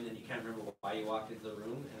go in and you can't remember why you walked into the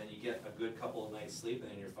room and then you get a good couple of nights sleep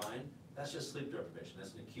and then you're fine, that's just sleep deprivation.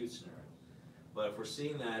 That's an acute scenario. But if we're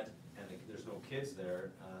seeing that and there's no kids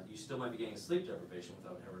there, you still might be getting sleep deprivation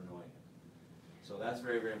without ever knowing it. So that's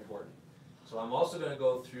very, very important. So I'm also going to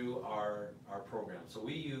go through our program. So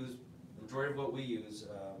we use, the majority of what we use,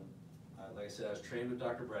 like I said, I was trained with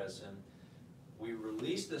Dr. Bredesen. We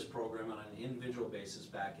released this program on an individual basis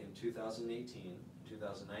back in 2018,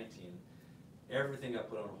 2019. Everything got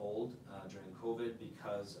put on hold during COVID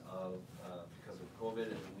because of COVID,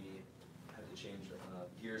 and we had to change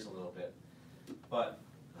gears a little bit. But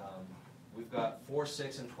we've got 4,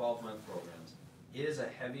 6, and 12-month programs. It is a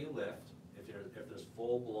heavy lift if there's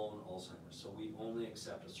full-blown Alzheimer's. So we only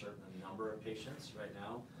accept a certain number of patients right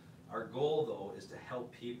now. Our goal, though, is to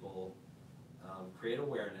help people create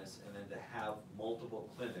awareness and then to have multiple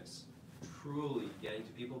clinics truly getting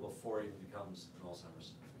to people before it even becomes an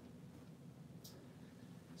Alzheimer's.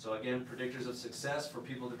 So again, predictors of success for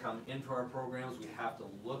people to come into our programs, we have to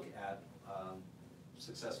look at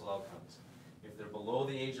successful outcomes. If they're below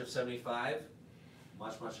the age of 75,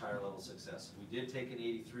 much, much higher level of success. We did take an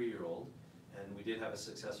 83-year-old and we did have a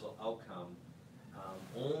successful outcome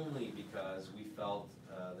only because we felt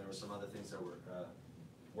there were some other things that were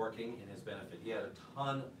working in his benefit. He had a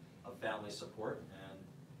ton of family support, and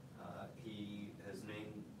his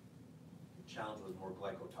main challenge was more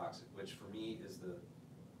glycotoxic, which for me is the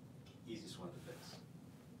easiest one to fix.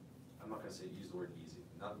 I'm not going to use the word easy.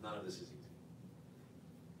 None of this is easy.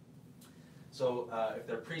 So if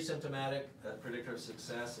they're pre-symptomatic, predictor of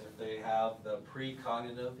success. If they have the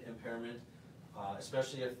pre-cognitive impairment,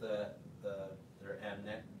 especially if they're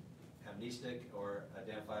amnestic or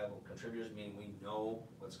identifiable contributors, meaning we know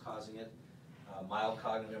what's causing it. Mild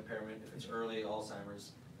cognitive impairment, if it's early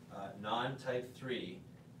Alzheimer's. Non-type 3,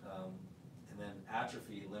 and then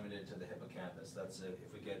atrophy limited to the hippocampus. That's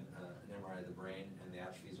if we get an MRI of the brain and the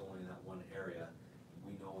atrophy is only in that one area,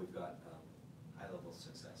 we know we've got high level of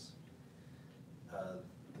success.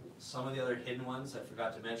 Some of the other hidden ones, I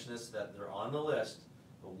forgot to mention this, that they're on the list,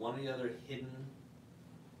 but one of the other hidden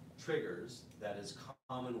triggers that is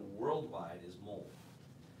common worldwide is mold.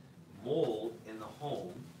 Mold in the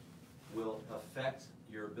home will affect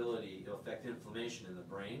your ability, it'll affect inflammation in the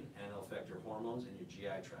brain, and it'll affect your hormones and your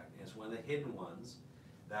GI tract. And it's one of the hidden ones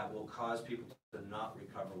that will cause people to not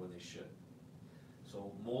recover when they should.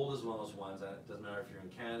 So mold is one of those ones, that it doesn't matter if you're in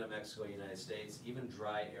Canada, Mexico, United States, even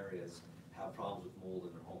dry areas have problems with mold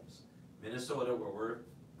in their homes. Minnesota, where we're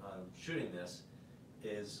shooting this,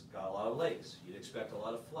 is got a lot of lakes. You'd expect a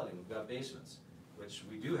lot of flooding. We've got basements, which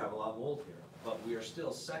we do have a lot of mold here, but we are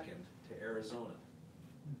still second to Arizona,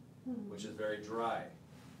 which is very dry.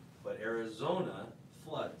 But Arizona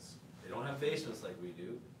floods. They don't have basements like we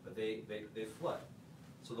do, but they flood.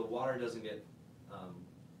 So the water doesn't get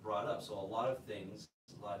brought up. So a lot of things,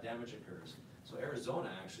 a lot of damage occurs. So Arizona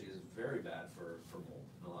actually is very bad for mold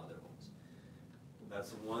in a lot of their homes.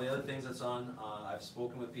 That's one of the other things that's on. I've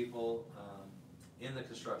spoken with people in the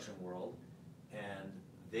construction world, and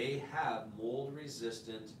they have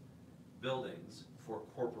mold-resistant buildings for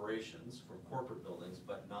corporations, for corporate buildings,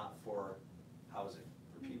 but not for housing,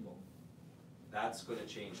 for people. That's going to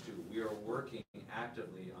change too. We are working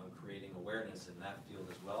actively on creating awareness in that field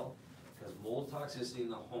as well, because mold toxicity in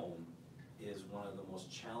the home is one of the most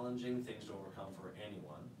challenging things to overcome for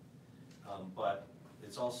anyone, but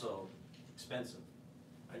it's also expensive.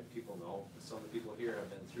 right? People know, some of the people here have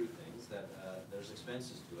been through things, that there's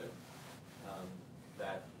expenses to it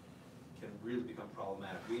that can really become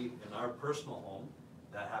problematic. We, in our personal home,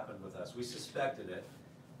 that happened with us. We suspected it,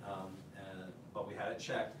 but we had it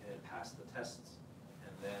checked and it passed the tests.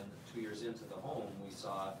 And then 2 years into the home, we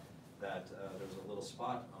saw that there was a little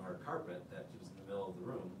spot on our carpet that was in the middle of the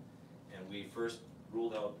room. And we first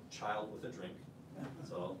ruled out child with a drink.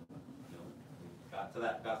 So, you know, we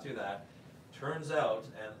got through that. Turns out,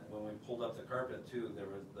 and when we pulled up the carpet too, there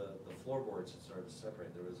was the floorboards had started to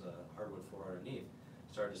separate. There was a hardwood floor underneath,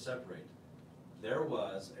 started to separate. There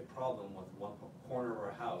was a problem with one corner of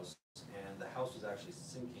our house, and the house was actually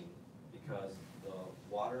sinking because the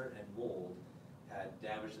water and mold had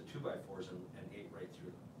damaged the 2x4s and ate right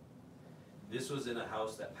through them. This was in a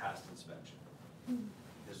house that passed inspection.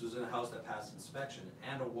 This was in a house that passed inspection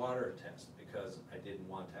and a water test because I didn't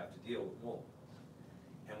want to have to deal with mold.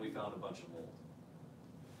 And we found a bunch of mold.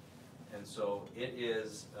 And so it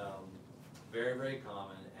is very, very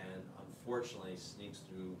common and unfortunately sneaks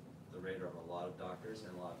through the radar of a lot of doctors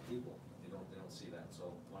and a lot of people. They don't see that. So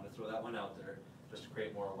I want to throw that one out there just to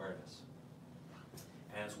create more awareness.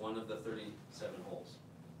 And it's one of the 37 holes.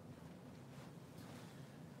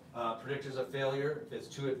 Predictors of failure, if it's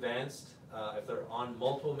too advanced, if they're on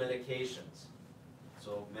multiple medications.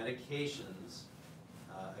 So medications,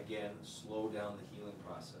 again, slow down the healing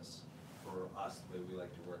process for us, the way we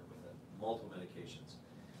like to work with it. Multiple medications.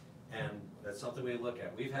 And that's something we look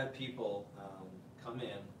at. We've had people come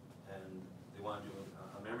in and they want to do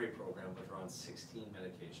a memory program, but they're on 16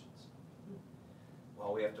 medications.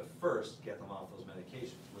 Well, we have to first get them off those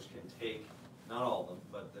medications, which can take, not all of them,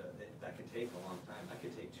 but that can take a long time. That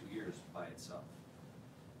could take 2 years by itself.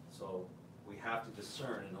 So we have to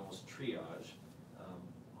discern and almost triage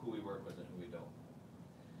who we work with and who we don't.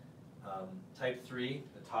 Type 3,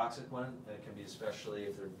 the toxic one, it can be especially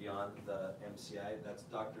if they're beyond the MCI, that's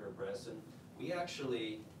Dr. Bredesen. We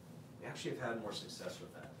actually have had more success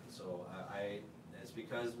with that. And so it's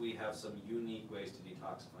because we have some unique ways to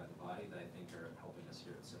detoxify the body that I think are helping us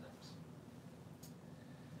here at Synapse.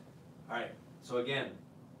 All right, so again,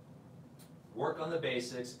 work on the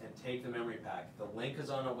basics and take the memory pack. The link is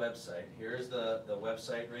on our website. Here's the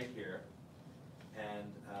website right here.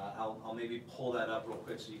 And I'll maybe pull that up real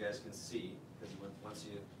quick so you guys can see, because once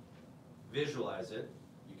you visualize it,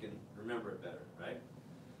 you can remember it better, right?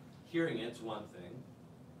 Hearing it's one thing,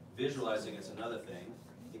 visualizing it's another thing,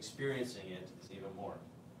 experiencing it is even more.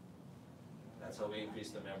 That's how we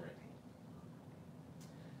increase the memory.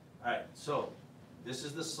 All right, so this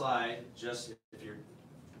is the slide, just if you're,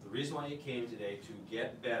 the reason why you came today to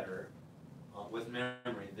get better with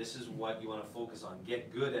memory, this is what you want to focus on.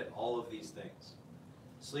 Get good at all of these things.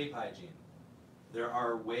 Sleep hygiene. There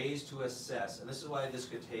are ways to assess, and this is why this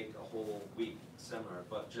could take a whole week seminar,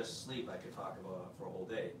 but just sleep I could talk about for a whole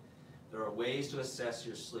day. There are ways to assess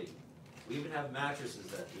your sleep. We even have mattresses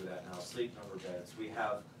that do that now, sleep number beds. We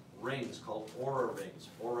have rings called Aura rings,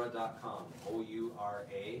 aura.com,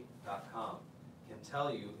 O-U-R-A.com. Can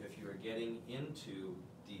tell you if you are getting into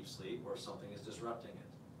deep sleep or something is disrupting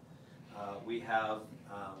it. We have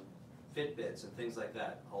Fitbits and things like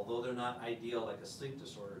that. Although they're not ideal like a sleep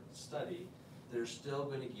disorder study, they're still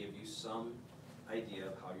going to give you some idea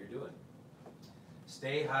of how you're doing.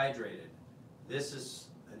 Stay hydrated. This is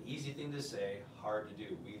an easy thing to say, hard to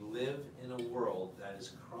do. We live in a world that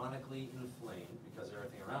is chronically inflamed because of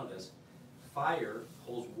everything around us. Fire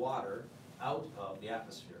pulls water out of the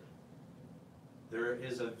atmosphere. There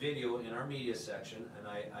is a video in our media section, and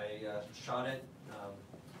I shot it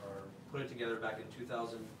or put it together back in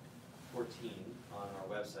 2014 on our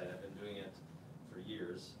website. I've been doing it for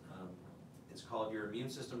years. It's called Your Immune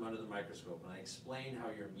System Under the Microscope, and I explain how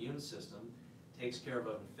your immune system takes care of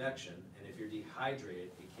an infection, and if you're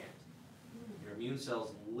dehydrated, it can't. Your immune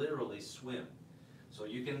cells literally swim. So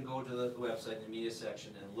you can go to the website in the media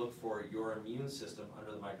section and look for Your Immune System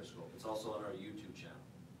Under the Microscope. It's also on our YouTube channel.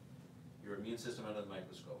 Your Immune System Under the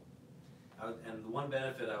Microscope. And the one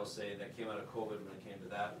benefit I will say that came out of COVID when it came to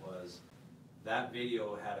that was that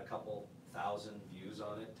video had a couple thousand views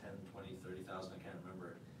on it, 10, 20, 30,000, I can't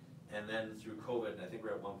remember. And then through COVID, I think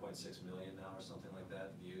we're at 1.6 million now or something like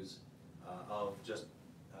that, views of just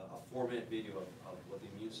a 4-minute video of what the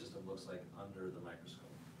immune system looks like under the microscope.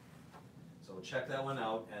 So check that one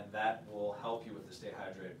out, and that will help you with the stay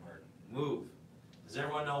hydrated part. Move. Does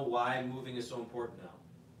everyone know why moving is so important now?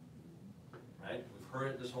 Right? We've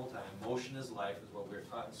heard it this whole time. Motion is life is what we were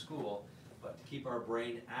taught in school, but to keep our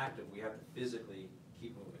brain active, we have to physically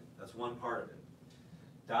keep moving. That's one part of it.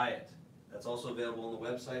 Diet. That's also available on the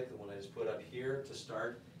website, the one I just put up here to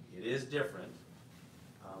start. It is different.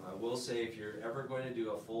 I will say, if you're ever going to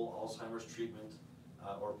do a full Alzheimer's treatment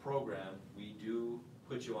or program, we do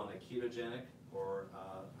put you on a ketogenic or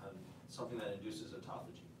on something that induces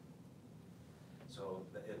autophagy. So,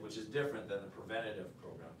 which is different than the preventative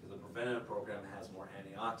program, because the preventative program has more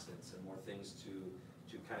antioxidants and more things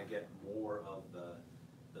to kind of get more of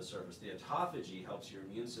the surface. The autophagy helps your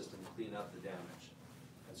immune system clean up the damage.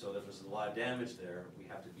 And so if there's a lot of damage there, we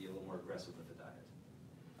have to be a little more aggressive with the diet.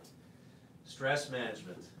 Stress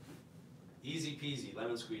management. Easy peasy,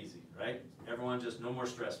 lemon squeezy, right? Everyone just no more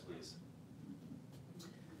stress, please.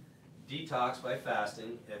 Detox by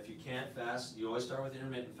fasting. If you can't fast, you always start with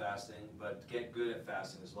intermittent fasting, but get good at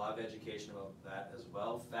fasting. There's a lot of education about that as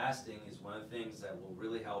well. Fasting is one of the things that will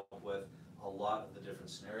really help with a lot of the different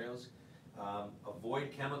scenarios.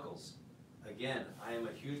 Avoid chemicals. Again, I am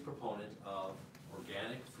a huge proponent of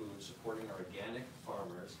organic food, supporting our organic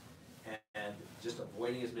farmers, and just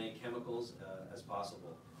avoiding as many chemicals as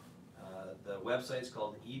possible. The website's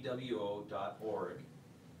called ewo.org,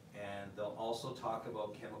 and they'll also talk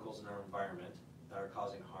about chemicals in our environment that are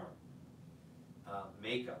causing harm.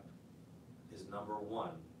 Makeup is number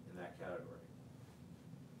one in that category.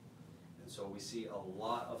 And so we see a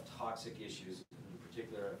lot of toxic issues, in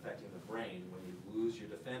particular affecting the brain, when you lose your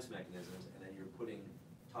defense mechanisms and then you're putting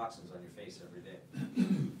toxins on your face every day.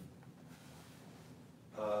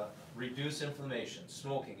 Reduce inflammation,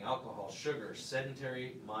 smoking, alcohol, sugar,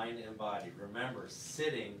 sedentary mind and body. Remember,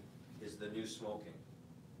 sitting is the new smoking.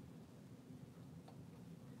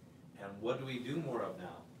 And what do we do more of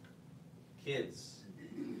now? Kids,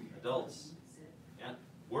 adults, yeah,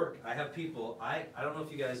 work. I have people, I don't know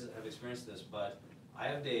if you guys have experienced this, but I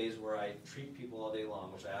have days where I treat people all day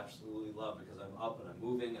long, which I absolutely love because I'm up and I'm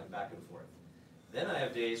moving, I'm back and forth. Then I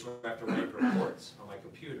have days where I have to write reports on my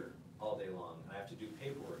computer all day long. I have to do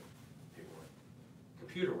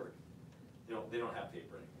computer work. They don't have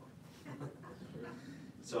paper anymore.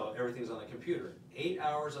 So everything's on the computer. 8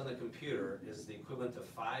 hours on the computer is the equivalent to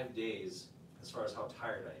 5 days as far as how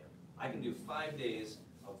tired I am. I can do 5 days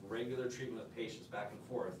of regular treatment with patients back and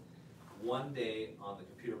forth, 1 day on the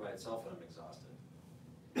computer by itself, and I'm exhausted.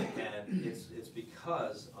 And it's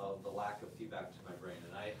because of the lack of feedback to my brain.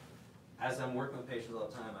 And as I'm working with patients all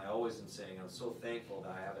the time, I always am saying I'm so thankful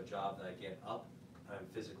that I have a job that I get up and I'm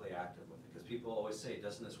physically active with. Because people always say,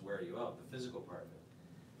 doesn't this wear you out, the physical part of it?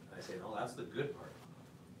 And I say, no, that's the good part.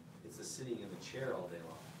 It's the sitting in the chair all day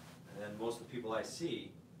long. And then most of the people I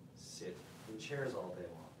see sit in chairs all day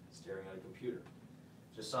long, staring at a computer.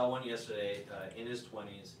 Just saw one yesterday in his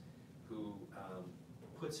 20s who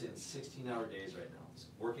puts in 16-hour days right now. He's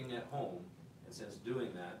working at home, and since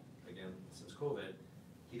doing that, again, since COVID,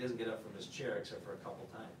 he doesn't get up from his chair except for a couple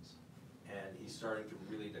times. And he's starting to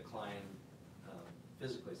really decline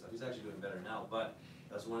physically stuff. He's actually doing better now, but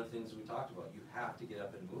that's one of the things we talked about. You have to get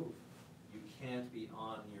up and move. You can't be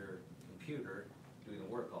on your computer doing the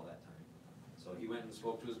work all that time. So he went and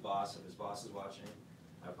spoke to his boss, and his boss is watching.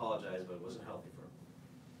 I apologize, but it wasn't healthy for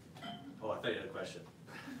him. Oh, I thought you had a question.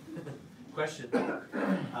 Question.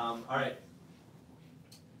 All right.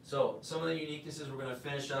 So some of the uniquenesses we're going to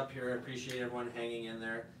finish up here. I appreciate everyone hanging in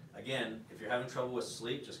there. Again, if you're having trouble with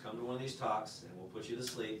sleep, just come to one of these talks and we'll put you to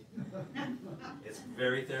sleep. It's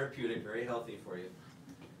very therapeutic, very healthy for you.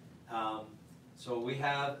 So we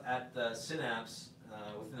have at the Synapse,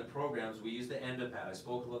 within the programs, we use the EndoPad. I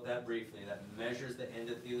spoke about that briefly. That measures the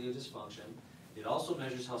endothelial dysfunction. It also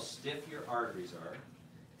measures how stiff your arteries are,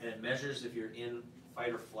 and it measures if you're in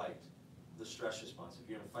fight or flight, the stress response. If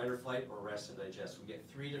you're in fight or flight or rest and digest, we get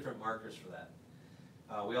 3 different markers for that.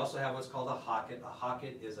 We also have what's called a Hocket. A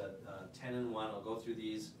Hocket is a 10-in-1. I'll go through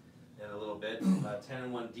these in a little bit.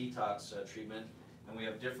 10-in-1 detox treatment. And we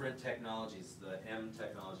have different technologies, the M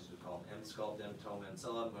technologies we call them, M-Sculpt, M-Tome,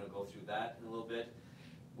 M-Cella. I'm going to go through that in a little bit.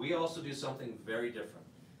 We also do something very different.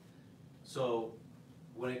 So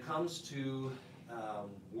when it comes to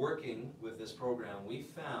working with this program, we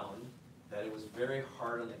found that it was very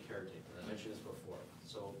hard on the caretaker. I mentioned this before.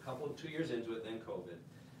 So 2 years into it, then COVID.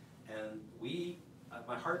 And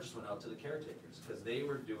my heart just went out to the caretakers because they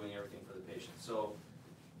were doing everything for the patient. So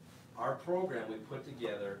our program, we put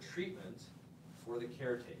together treatment for the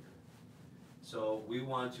caretaker. So we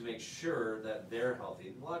want to make sure that they're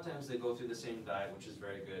healthy. A lot of times they go through the same diet, which is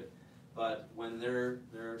very good, but when their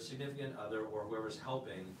significant other or whoever's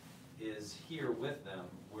helping is here with them,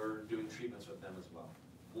 we're doing treatments with them as well.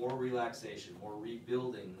 More relaxation, more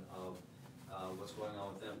rebuilding of what's going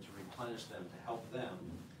on with them to replenish them, to help them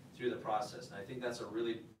through the process. And I think that's a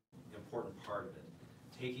really important part of it,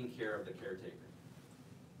 taking care of the caretaker.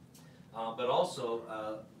 But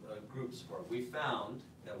also group support. We found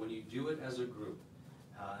that when you do it as a group,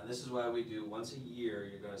 And this is why we do, once a year,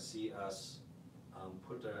 you're gonna see us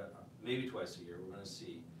maybe twice a year, we're gonna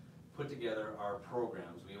put together our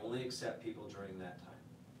programs. We only accept people during that time.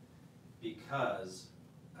 Because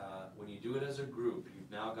when you do it as a group,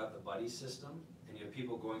 you've now got the buddy system, and you have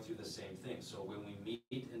people going through the same thing. So when we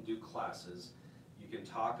meet and do classes, you can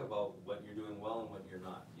talk about what you're doing well and what you're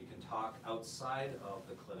not. You can talk outside of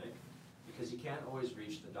the clinic, because you can't always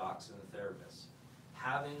reach the docs and the therapists.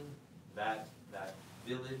 Having that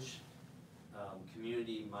village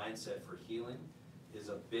community mindset for healing is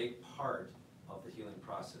a big part of the healing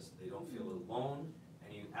process. They don't feel alone,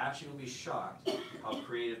 and you actually will be shocked how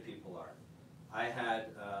creative people are. I had,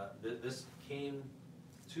 this came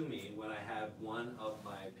to me when I had one of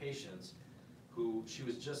my patients who, she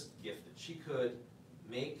was just gifted. She could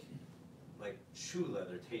make like shoe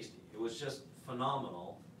leather tasty. It was just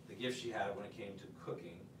phenomenal, the gift she had when it came to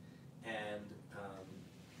cooking. And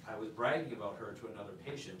I was bragging about her to another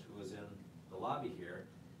patient who was in the lobby here,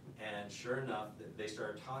 and sure enough, they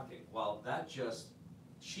started talking. Well,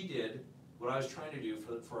 she did what I was trying to do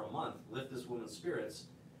for a month, lift this woman's spirits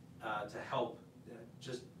to help,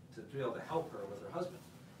 just to be able to help her with her husband.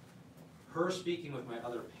 Her speaking with my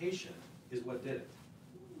other patient is what did it.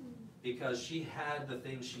 Because she had the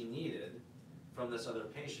things she needed from this other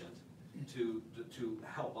patient to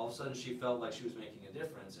help. All of a sudden she felt like she was making a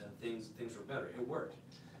difference, and things were better. It worked.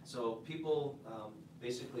 So people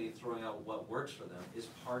basically throwing out what works for them is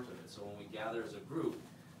part of it. So when we gather as a group,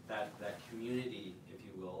 that community, if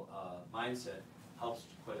you will, mindset helps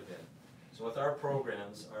quite a bit. So with our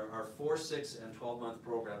programs, our 4, 6, and 12-month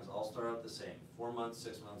programs all start out the same, 4 months,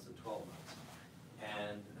 6 months, and 12 months.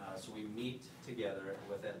 And so we meet together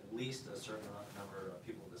with at least a certain number of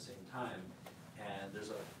people at the same time, and there's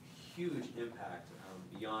a huge impact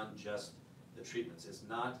beyond just the treatments. It's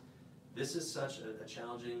not, this is such a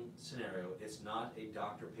challenging scenario, it's not a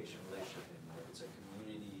doctor-patient relationship anymore, it's a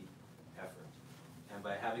community effort. And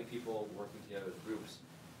by having people working together as groups,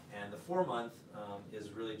 and the 4-month is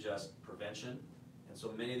really just prevention, and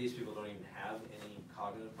so many of these people don't even have any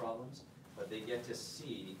cognitive problems, but they get to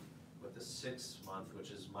see with the 6-month, which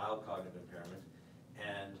is mild cognitive impairment,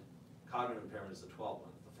 and cognitive impairment is the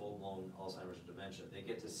 12-month, the full-blown Alzheimer's or dementia. They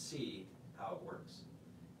get to see how it works,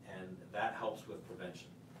 and that helps with prevention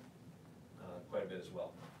quite a bit as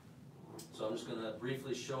well. So I'm just going to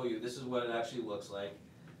briefly show you, this is what it actually looks like.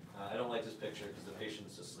 I don't like this picture because the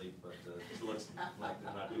patient's asleep, but it looks like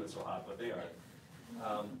they're not doing so hot, but they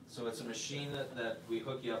are. So it's a machine that we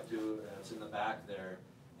hook you up to, and it's in the back there,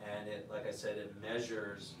 and it, like I said, it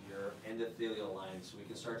measures your endothelial lines, so we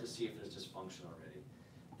can start to see if there's dysfunction already.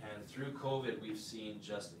 And through COVID, we've seen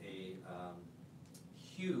just a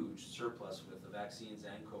huge surplus with the vaccines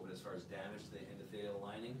and COVID as far as damage to the endothelial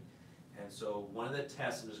lining. And so one of the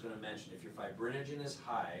tests I'm just going to mention, if your fibrinogen is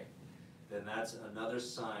high, then that's another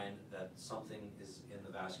sign that something is in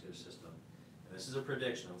the vascular system. And this is a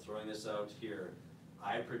prediction, I'm throwing this out here.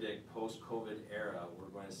 I predict post-COVID era, we're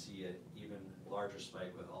going to see an even larger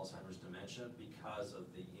spike with Alzheimer's dementia because of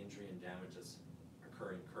the injury and damage that's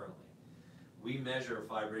occurring currently. We measure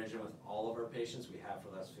fibrinogen with all of our patients, we have for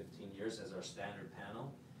the last 15 years as our standard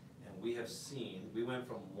panel, and we have seen, we went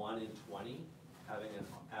from 1 in 20 having an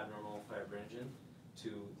abnormal fibrinogen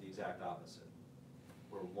to the exact opposite,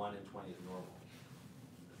 where 1 in 20 is normal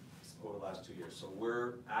over the last 2 years. So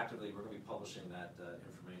we're going to be publishing that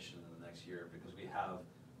information in the next year, because we have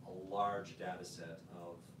a large data set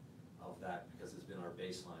of that, because it's been our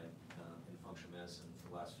baseline in functional medicine for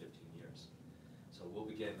the last 15 years. So we'll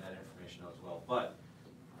be getting that information out as well. But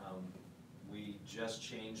we just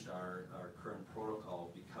changed our current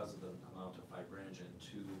protocol because of the amount of fibrinogen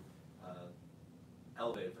to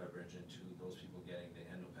elevated fibrinogen to those people getting the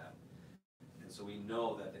endopath. And so we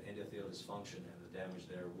know that the endothelial dysfunction and the damage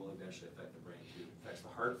there will eventually affect the brain too. It affects the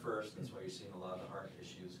heart first, that's why you're seeing a lot of the heart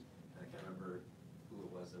issues. And I can't remember who it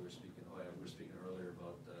was that we were speaking earlier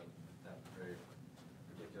about that very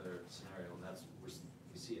particular scenario, and we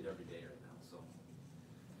see it every day right now.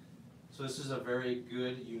 So this is a very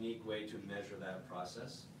good, unique way to measure that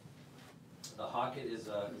process. The Hocket is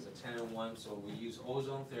a 10-in-1, so we use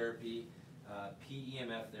ozone therapy,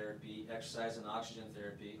 PEMF therapy, exercise and oxygen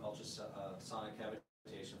therapy, ultrasonic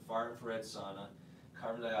cavitation, far infrared sauna,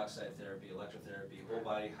 carbon dioxide therapy, electrotherapy, whole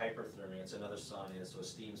body hyperthermia, it's another sauna, so a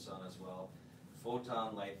steam sauna as well,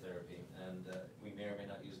 photon light therapy, and we may or may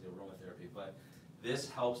not use the aromatherapy, but this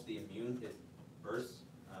helps the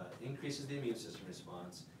increases the immune system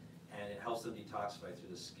response, and it helps them detoxify through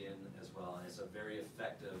the skin as well, and it's a very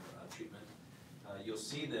effective treatment. You'll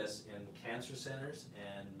see this in cancer centers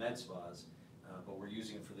and med spas, but we're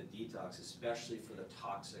using it for the detox, especially for the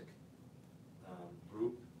toxic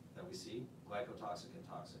group that we see, glycotoxic and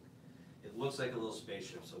toxic. It looks like a little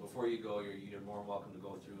spaceship, so before you go, you're more than welcome to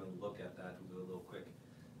go through and look at that. We'll do a little quick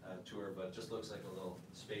tour, but it just looks like a little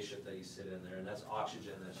spaceship that you sit in there, and that's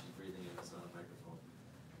oxygen that she's breathing in, it's not a microphone.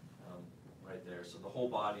 Right there, so the whole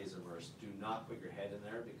body is immersed. Do not put your head in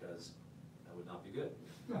there because that would not be good.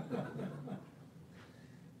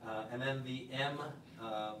 And then the M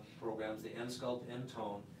programs, the M Sculpt, M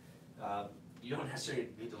Tone, you don't necessarily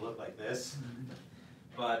need to look like this,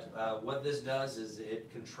 but what this does is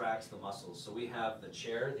it contracts the muscles. So we have the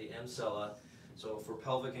chair, the M-Cella. So for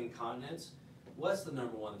pelvic incontinence, what's the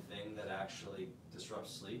number one thing that actually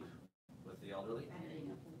disrupts sleep with the elderly?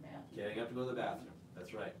 Getting up to go to the bathroom,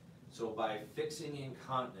 that's right. So by fixing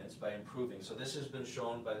incontinence, by improving, so this has been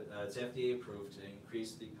shown, by it's FDA approved to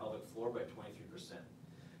increase the pelvic floor by 23%.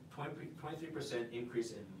 23%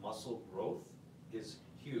 increase in muscle growth is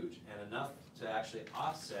huge and enough to actually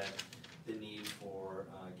offset the need for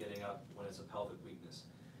getting up when it's a pelvic weakness.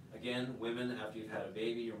 Again, women, after you've had a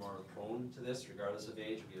baby, you're more prone to this regardless of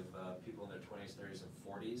age. We have people in their 20s, 30s, and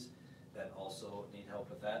 40s that also need help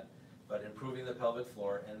with that. But improving the pelvic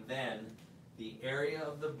floor, and then the area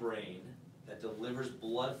of the brain that delivers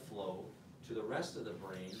blood flow to the rest of the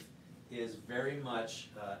brain is very much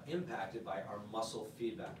impacted by our muscle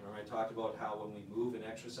feedback. Remember I talked about how when we move and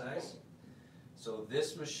exercise? So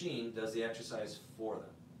this machine does the exercise for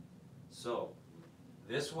them. So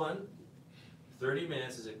this one, 30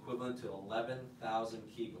 minutes is equivalent to 11,000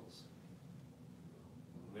 Kegels.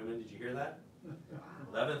 Women, did you hear that?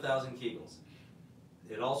 11,000 Kegels.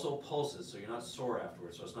 It also pulses, so you're not sore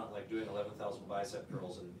afterwards, so it's not like doing 11,000 bicep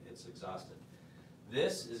curls and it's exhausted.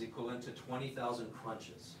 This is equivalent to 20,000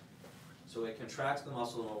 crunches. So it contracts the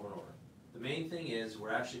muscle over and over. The main thing is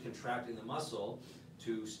we're actually contracting the muscle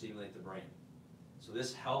to stimulate the brain. So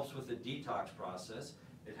this helps with the detox process.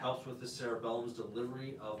 It helps with the cerebellum's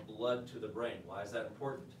delivery of blood to the brain. Why is that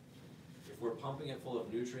important? If we're pumping it full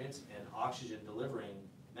of nutrients and oxygen delivering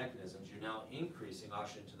mechanisms, you're now increasing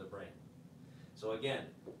oxygen to the brain. So again,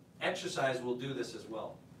 exercise will do this as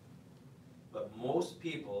well. But most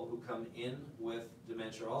people who come in with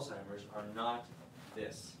dementia or Alzheimer's are not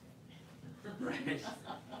this, right?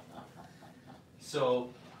 So,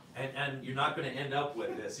 and you're not going to end up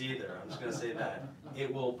with this either, I'm just going to say that.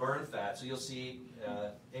 It will burn fat, so you'll see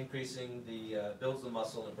increasing the, builds the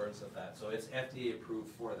muscle and burns the fat. So it's FDA approved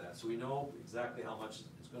for that. So we know exactly how much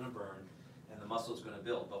it's going to burn and the muscle is going to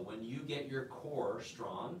build. But when you get your core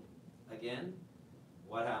strong, again,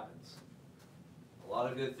 what happens? A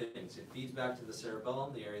lot of good things. It feeds back to the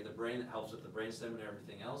cerebellum, the area of the brain that helps with the brainstem and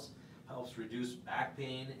everything else, helps reduce back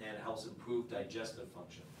pain, and it helps improve digestive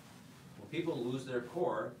function. When people lose their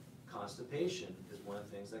core, constipation is one of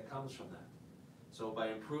the things that comes from that. So by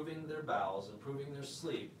improving their bowels, improving their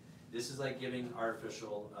sleep, this is like giving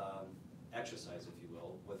artificial exercise, if you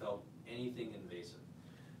will, without anything invasive.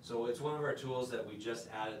 So it's one of our tools that we just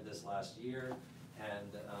added this last year,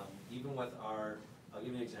 and even with our, I'll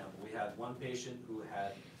give you an example. We had one patient who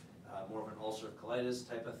had more of an ulcerative colitis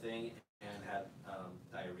type of thing and had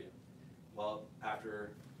diarrhea. Well,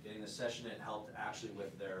 after getting the session, it helped actually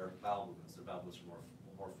with their bowel movements. Their bowel movements were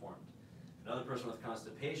more formed. Another person with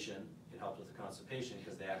constipation, it helped with the constipation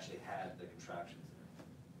because they actually had the contractions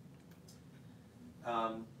there.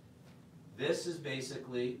 This is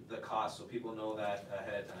basically the cost, so people know that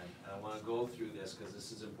ahead of time. I want to go through this because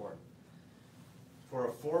this is important. For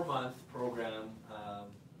a 4-month program,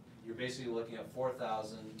 you're basically looking at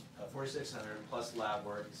 $4,600 plus lab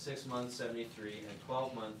work. 6 months, $73, and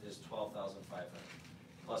 12 months is $12,500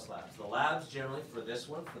 plus labs. The labs generally for this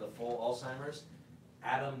one, for the full Alzheimer's,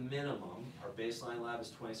 at a minimum, our baseline lab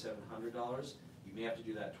is $2,700. You may have to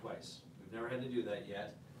do that twice. We've never had to do that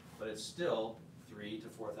yet, but it's still $3,000 to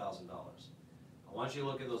 $4,000. I want you to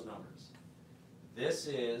look at those numbers. This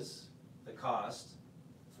is the cost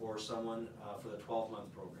for someone for the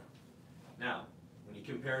 12-month program. Now, when you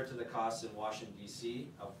compare it to the costs in Washington, D.C.,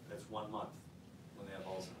 that's 1 month when they have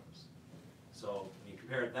Alzheimer's. So when you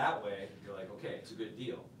compare it that way, you're like, okay, it's a good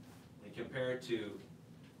deal. When you compare it to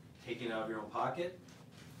taking it out of your own pocket,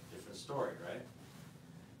 different story, right?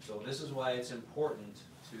 So this is why it's important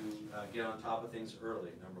to get on top of things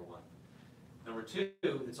early, number one. Number two,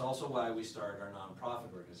 it's also why we started our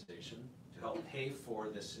nonprofit organization to help pay for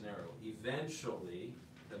this scenario. Eventually,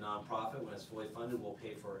 the nonprofit, when it's fully funded, will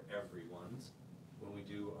pay for everyone's when we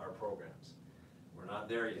do our programs. We're not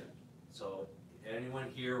there yet. So anyone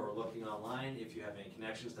here or looking online, if you have any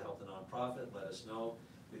connections to help the nonprofit, let us know.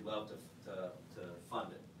 We'd love to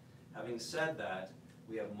fund it. Having said that,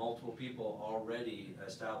 we have multiple people already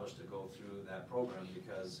established to go through that program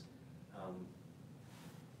because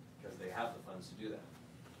they have the funds programs to do that.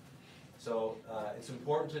 So it's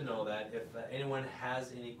important to know that if anyone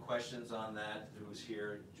has any questions on that who's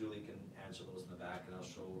here, Julie can answer those in the back, and I'll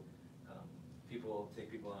show take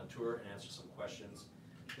people on a tour and answer some questions.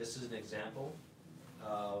 This is an example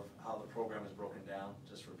of how the program is broken down,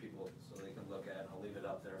 just for people so they can look at it. I'll leave it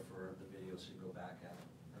up there for the video so you can go back at it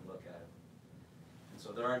and look at it. And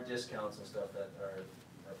so there are discounts and stuff that are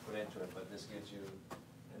put into it, but this gives you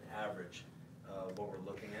an average of what we're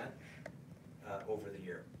looking at over the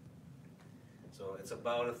year. So it's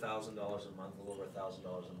about $1,000 a month, a little over $1,000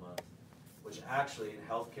 a month, which actually in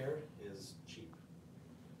healthcare is cheap,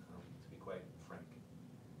 to be quite frank.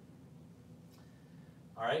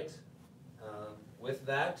 All right, with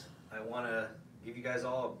that, I want to give you guys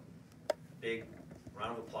all a big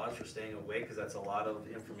round of applause for staying awake, because that's a lot of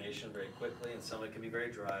information very quickly, and some of it can be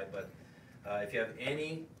very dry. But if you have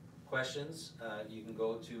any questions, you can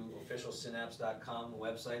go to officialsynapse.com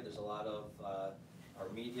website. There's a lot of our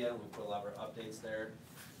media. We put a lot of our updates there,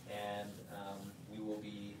 and we will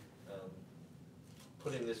be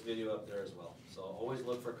putting this video up there as well. So always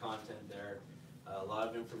look for content there. A lot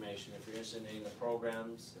of information. If you're interested in any of the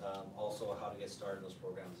programs, also how to get started in those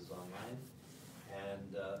programs is online.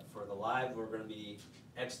 And for the live, we're going to be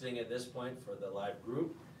exiting at this point for the live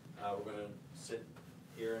group. We're going to sit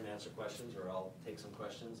here and answer questions, or I'll take some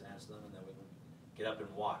questions, answer them, and then we can get up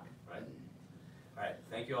and walk, right? All right,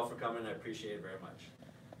 thank you all for coming. I appreciate it very much.